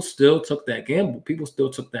 but people still took that gamble. People still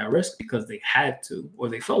took that risk because they had to, or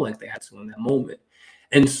they felt like they had to in that moment.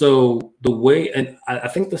 And so the way, and I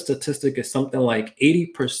think the statistic is something like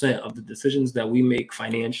 80% of the decisions that we make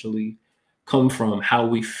financially come from how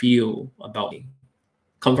we feel about money,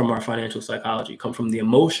 come from our financial psychology, come from the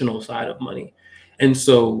emotional side of money. And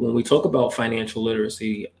so when we talk about financial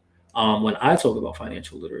literacy, when I talk about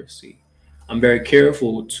financial literacy, I'm very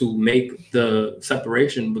careful to make the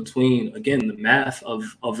separation between, again, the math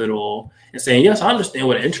of it all and saying, yes, I understand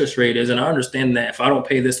what an interest rate is. And I understand that if I don't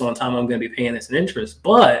pay this on time, I'm going to be paying this in interest.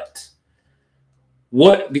 But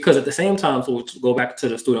because at the same time, so we'll go back to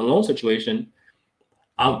the student loan situation,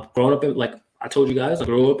 I've grown up in, like I told you guys, I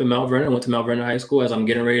grew up in Mount Vernon. I went to Mount Vernon High School as I'm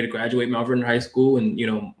getting ready to graduate Mount Vernon High School. And,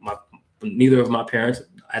 neither of my parents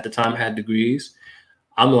at the time had degrees.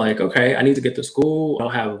 I'm like, okay, I need to get to school. I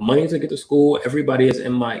don't have money to get to school. Everybody is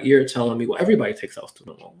in my ear telling me, well, everybody takes out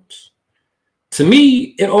student loans. To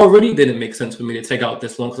me, it already didn't make sense for me to take out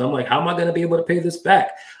this loan because I'm like, how am I going to be able to pay this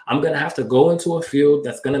back? I'm going to have to go into a field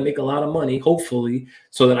that's going to make a lot of money, hopefully,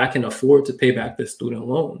 so that I can afford to pay back this student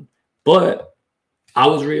loan. But I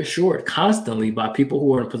was reassured constantly by people who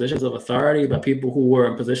were in positions of authority, by people who were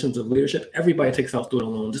in positions of leadership. Everybody takes out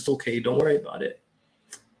student loans. It's okay. Don't worry about it.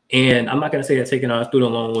 And I'm not going to say that taking out a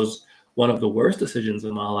student loan was one of the worst decisions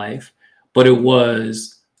in my life, but it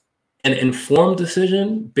was an informed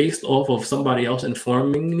decision based off of somebody else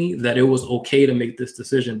informing me that it was okay to make this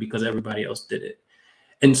decision because everybody else did it.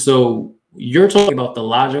 And so you're talking about the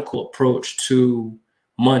logical approach to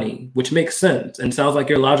money, which makes sense and sounds like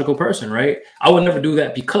you're a logical person, right? I would never do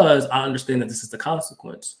that because I understand that this is the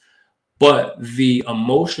consequence. But the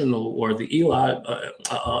emotional or the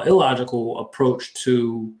illogical approach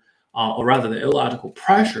to, or rather the illogical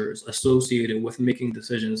pressures associated with making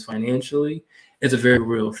decisions financially is a very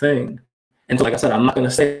real thing. And so, like I said, I'm not going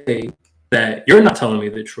to say that you're not telling me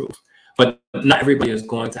the truth, but not everybody is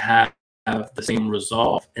going to have the same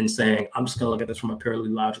resolve in saying, I'm just going to look at this from a purely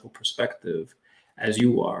logical perspective as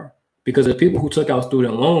you are. Because the people who took out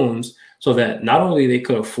student loans so that not only they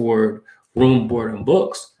could afford room, board, and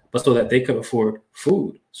books, but so that they could afford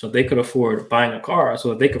food, so they could afford buying a car, so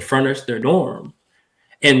that they could furnish their dorm.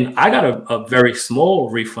 And I got a very small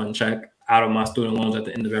refund check out of my student loans at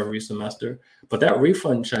the end of every semester, but that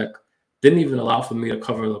refund check didn't even allow for me to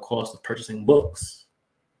cover the cost of purchasing books,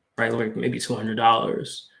 right? Like maybe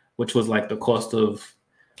 $200, which was like the cost of,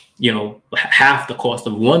 half the cost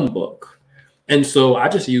of one book. And so I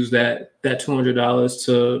just used that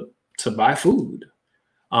 $200 to buy food.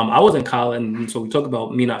 I was in college, and so we talk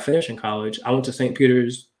about me not finishing college. I went to St.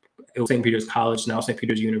 Peter's. It was St. Peter's College, now St.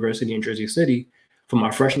 Peter's University in Jersey City, for my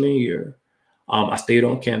freshman year. I stayed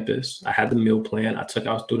on campus. I had the meal plan. I took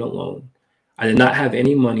out student loan. I did not have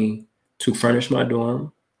any money to furnish my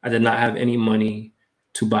dorm. I did not have any money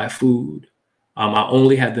to buy food. I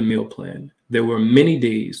only had the meal plan. There were many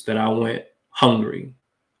days that I went hungry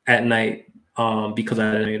at night because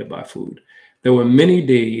I didn't need to buy food. There were many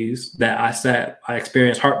days that I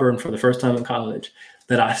experienced heartburn for the first time in college,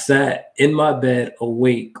 that I sat in my bed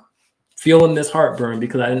awake, feeling this heartburn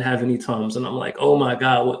because I didn't have any Tums. And I'm like, oh my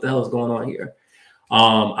God, what the hell is going on here?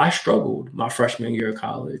 I struggled my freshman year of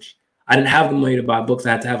college. I didn't have the money to buy books.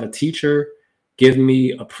 I had to have a teacher give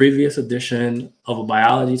me a previous edition of a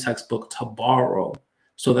biology textbook to borrow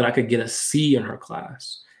so that I could get a C in her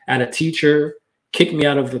class. I had a teacher kick me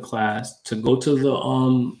out of the class to go to the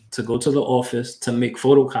office to make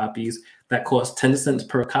photocopies that cost 10 cents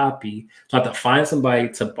per copy. So I had to find somebody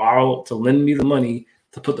to lend me the money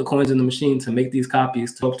to put the coins in the machine to make these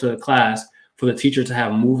copies to go up to the class for the teacher to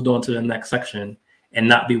have moved on to the next section and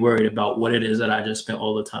not be worried about what it is that I just spent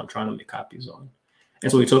all the time trying to make copies on.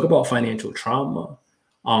 And so we talk about financial trauma,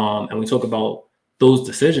 and we talk about those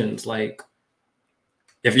decisions. Like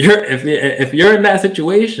if you're in that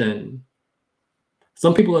situation,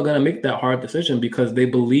 some people are going to make that hard decision because they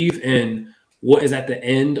believe in what is at the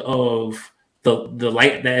end of the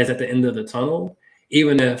light that is at the end of the tunnel,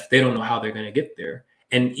 even if they don't know how they're going to get there.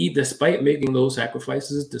 And despite making those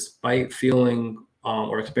sacrifices, despite feeling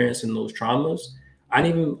or experiencing those traumas, I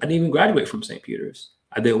didn't even graduate from St. Peter's.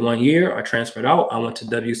 I did 1 year. I transferred out. I went to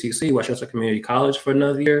WCC, Westchester Community College, for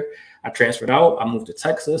another year. I transferred out. I moved to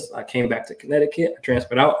Texas. I came back to Connecticut. I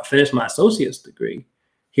transferred out. I finished my associate's degree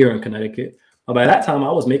here in Connecticut. But by that time,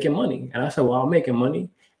 I was making money. And I said, well, I'm making money.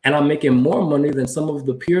 and I'm making more money than some of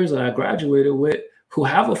the peers that I graduated with who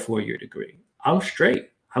have a 4-year degree. I'm straight.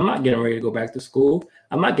 I'm not getting ready to go back to school.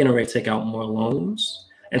 I'm not getting ready to take out more loans.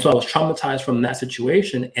 And so I was traumatized from that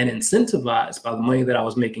situation and incentivized by the money that I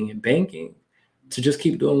was making in banking to just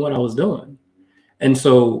keep doing what I was doing. And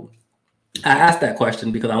so I asked that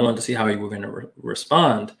question because I wanted to see how you were going to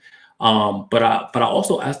respond. But I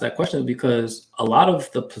also asked that question because a lot of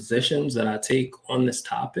the positions that I take on this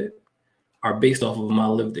topic are based off of my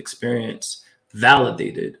lived experience,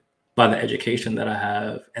 validated by the education that I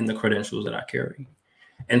have and the credentials that I carry.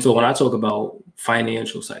 And so when I talk about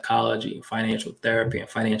financial psychology, financial therapy, and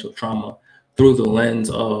financial trauma through the lens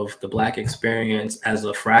of the Black experience as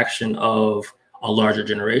a fraction of a larger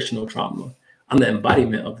generational trauma, I'm the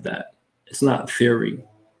embodiment of that. It's not theory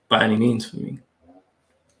by any means for me.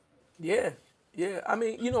 Yeah. I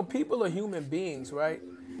mean, people are human beings, right?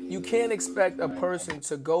 You can't expect a person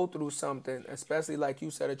to go through something, especially like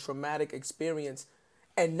you said, a traumatic experience,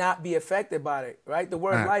 and not be affected by it, right? The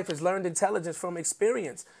word life is learned intelligence from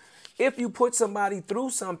experience. If you put somebody through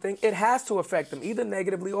something, it has to affect them either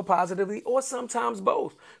negatively or positively, or sometimes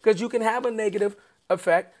both, because you can have a negative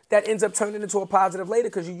effect that ends up turning into a positive later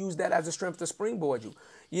because you use that as a strength to springboard you.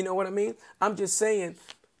 You know what I mean? I'm just saying,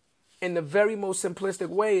 in the very most simplistic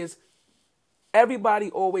way, is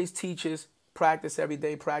everybody always teaches practice every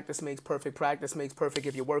day. Practice makes perfect. Practice makes perfect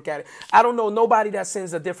if you work at it. I don't know nobody that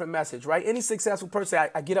sends a different message, right? Any successful person,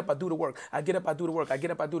 I get up, I do the work. I get up, I do the work. I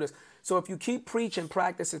get up, I do this. So if you keep preaching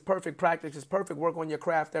practice is perfect, work on your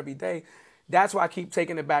craft every day, that's why I keep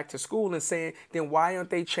taking it back to school and saying, then why aren't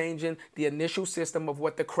they changing the initial system of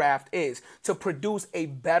what the craft is to produce a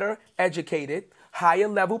better educated, higher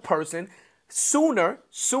level person sooner,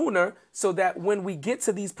 so that when we get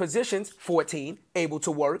to these positions, 14, able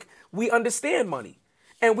to work, we understand money.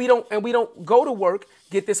 And we don't go to work,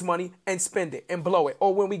 get this money and spend it and blow it.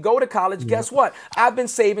 Or when we go to college, guess what? I've been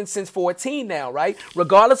saving since 14 now, right?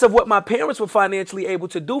 Regardless of what my parents were financially able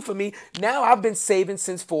to do for me, now I've been saving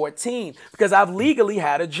since 14 because I've legally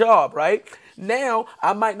had a job, right? Now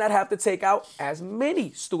I might not have to take out as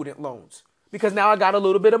many student loans because now I got a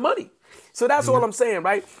little bit of money. So that's all I'm saying,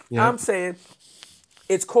 right? Yeah. I'm saying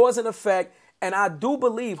it's cause and effect. And I do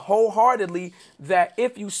believe wholeheartedly that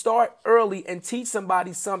if you start early and teach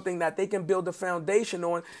somebody something that they can build a foundation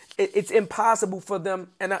on, it's impossible for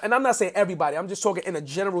them. And I'm not saying everybody, I'm just talking in a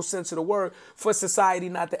general sense of the word, for society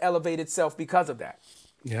not to elevate itself because of that.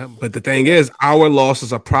 Yeah, but the thing is, our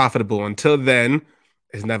losses are profitable. Until then,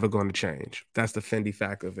 it's never going to change. That's the Fendi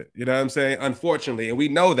fact of it. You know what I'm saying? Unfortunately, and we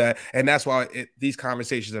know that, and that's why these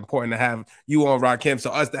conversations are important to have you on, Rahkim. So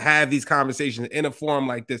us to have these conversations in a forum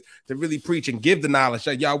like this to really preach and give the knowledge.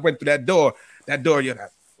 Like, y'all went through that door,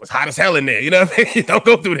 was hot as hell in there. You know what I mean? Don't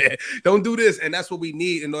go through there. Don't do this. And that's what we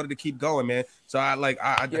need in order to keep going, man. So I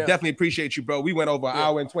definitely appreciate you, bro. We went over an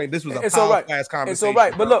hour and 20. This was a powerful-ass conversation. It's all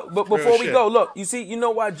right. But look, but before we go, look, you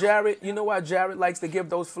know why Jared likes to give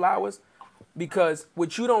those flowers? Because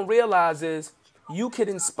what you don't realize is you could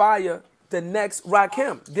inspire the next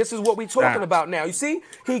Rahkim. This is what we're talking about now. You see,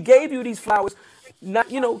 he gave you these flowers, not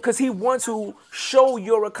because he wants to show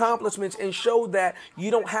your accomplishments and show that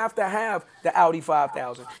you don't have to have the Audi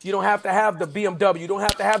 5000. You don't have to have the BMW. You don't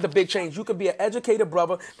have to have the big change. You could be an educated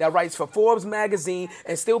brother that writes for Forbes magazine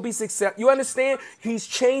and still be successful. You understand? He's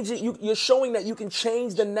changing. You're showing that you can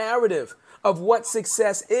change the narrative of what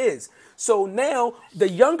success is. So now the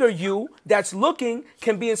younger you that's looking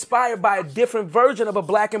can be inspired by a different version of a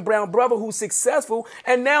black and brown brother who's successful.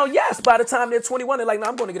 And now, yes, by the time they're 21, they're like, no,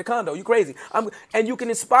 I'm going to get a condo. You crazy. And you can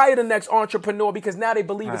inspire the next entrepreneur because now they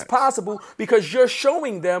believe it's possible because you're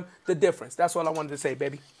showing them the difference. That's all I wanted to say,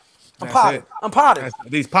 baby. I'm potting.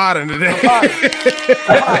 These potting today.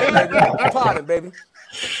 I'm potting, baby.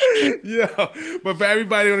 Yeah, but for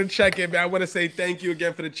everybody on the check-in, man, I want to say thank you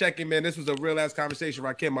again for the check-in, man. This was a real-ass conversation,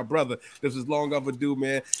 Rahkim, my brother. This was long overdue,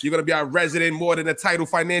 man. You're going to be our resident, more than a title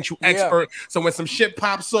financial expert. So when some shit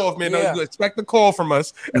pops off, man, you expect a call from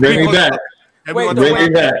us. Bring me back. Bring me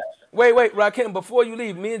back. Wait, Rahkim, before you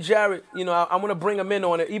leave, me and Jared, I want to bring him in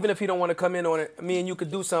on it, even if he don't want to come in on it. Me and you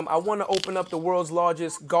could do something. I want to open up the world's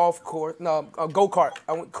largest go-kart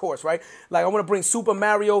course, right? Like, I want to bring Super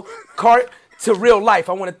Mario Kart to real life.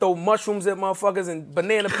 I want to throw mushrooms at motherfuckers and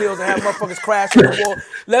banana peels and have motherfuckers crash on the wall.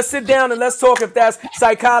 Let's sit down and let's talk if that's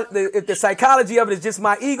if the psychology of it is just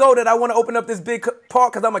my ego that I want to open up this big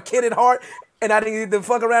park because I'm a kid at heart and I didn't need to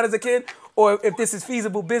fuck around as a kid, or if this is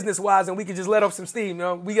feasible business-wise and we can just let off some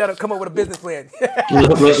steam. We got to come up with a business plan.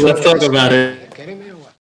 Let's talk about it. Kidding me or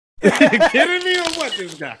what? Kidding me or what,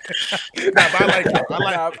 this guy? But I like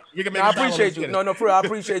it. I appreciate you. No, for real, I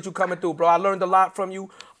appreciate you coming through, bro. I learned a lot from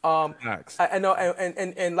you. I know,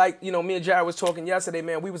 and like, you know, me and Jared was talking yesterday,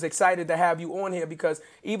 man. We was excited to have you on here because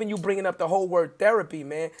even you bringing up the whole word therapy,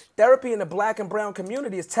 man. Therapy in the Black and brown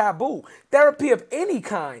community is taboo. Therapy of any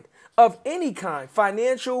kind,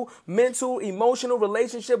 financial, mental, emotional,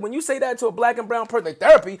 relationship. When you say that to a Black and brown person, like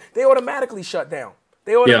therapy, they automatically shut down.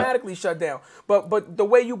 Shut down. But the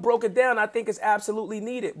way you broke it down, I think is absolutely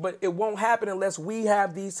needed. But it won't happen unless we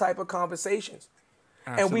have these type of conversations.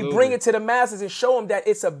 Absolutely. And we bring it to the masses and show them that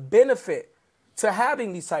it's a benefit to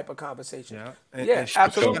having these type of conversations. And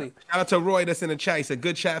absolutely. Shout out to Roy that's in the chat. He said,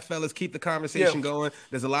 good chat, fellas. Keep the conversation going.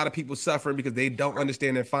 There's a lot of people suffering because they don't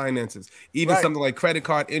understand their finances. Even something like credit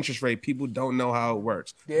card interest rate, people don't know how it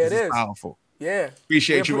works. Yeah, this is powerful. Yeah.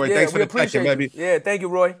 Appreciate you, Roy. Thanks for the check-in, baby. Yeah, thank you,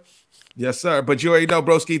 Roy. Yes, sir. But you already know,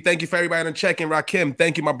 broski. Thank you for everybody on check-in. Rakim,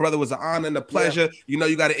 thank you, my brother. It was an honor and a pleasure. You know,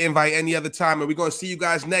 you got to invite any other time, and we're gonna see you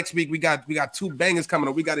guys next week. We got 2 bangers coming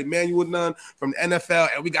up. We got Emmanuel Nunn from the NFL,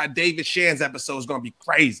 and we got David Shan's episode. It's gonna be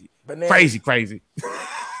crazy, crazy.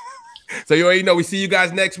 So you already know. We see you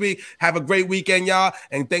guys next week. Have a great weekend, y'all,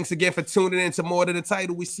 and thanks again for tuning in to More Than the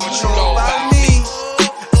Title. We see you. What you know about me?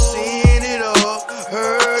 Seen it all,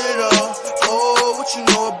 heard it all. Oh, what you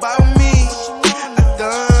know about me? I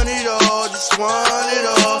done it all. Just one.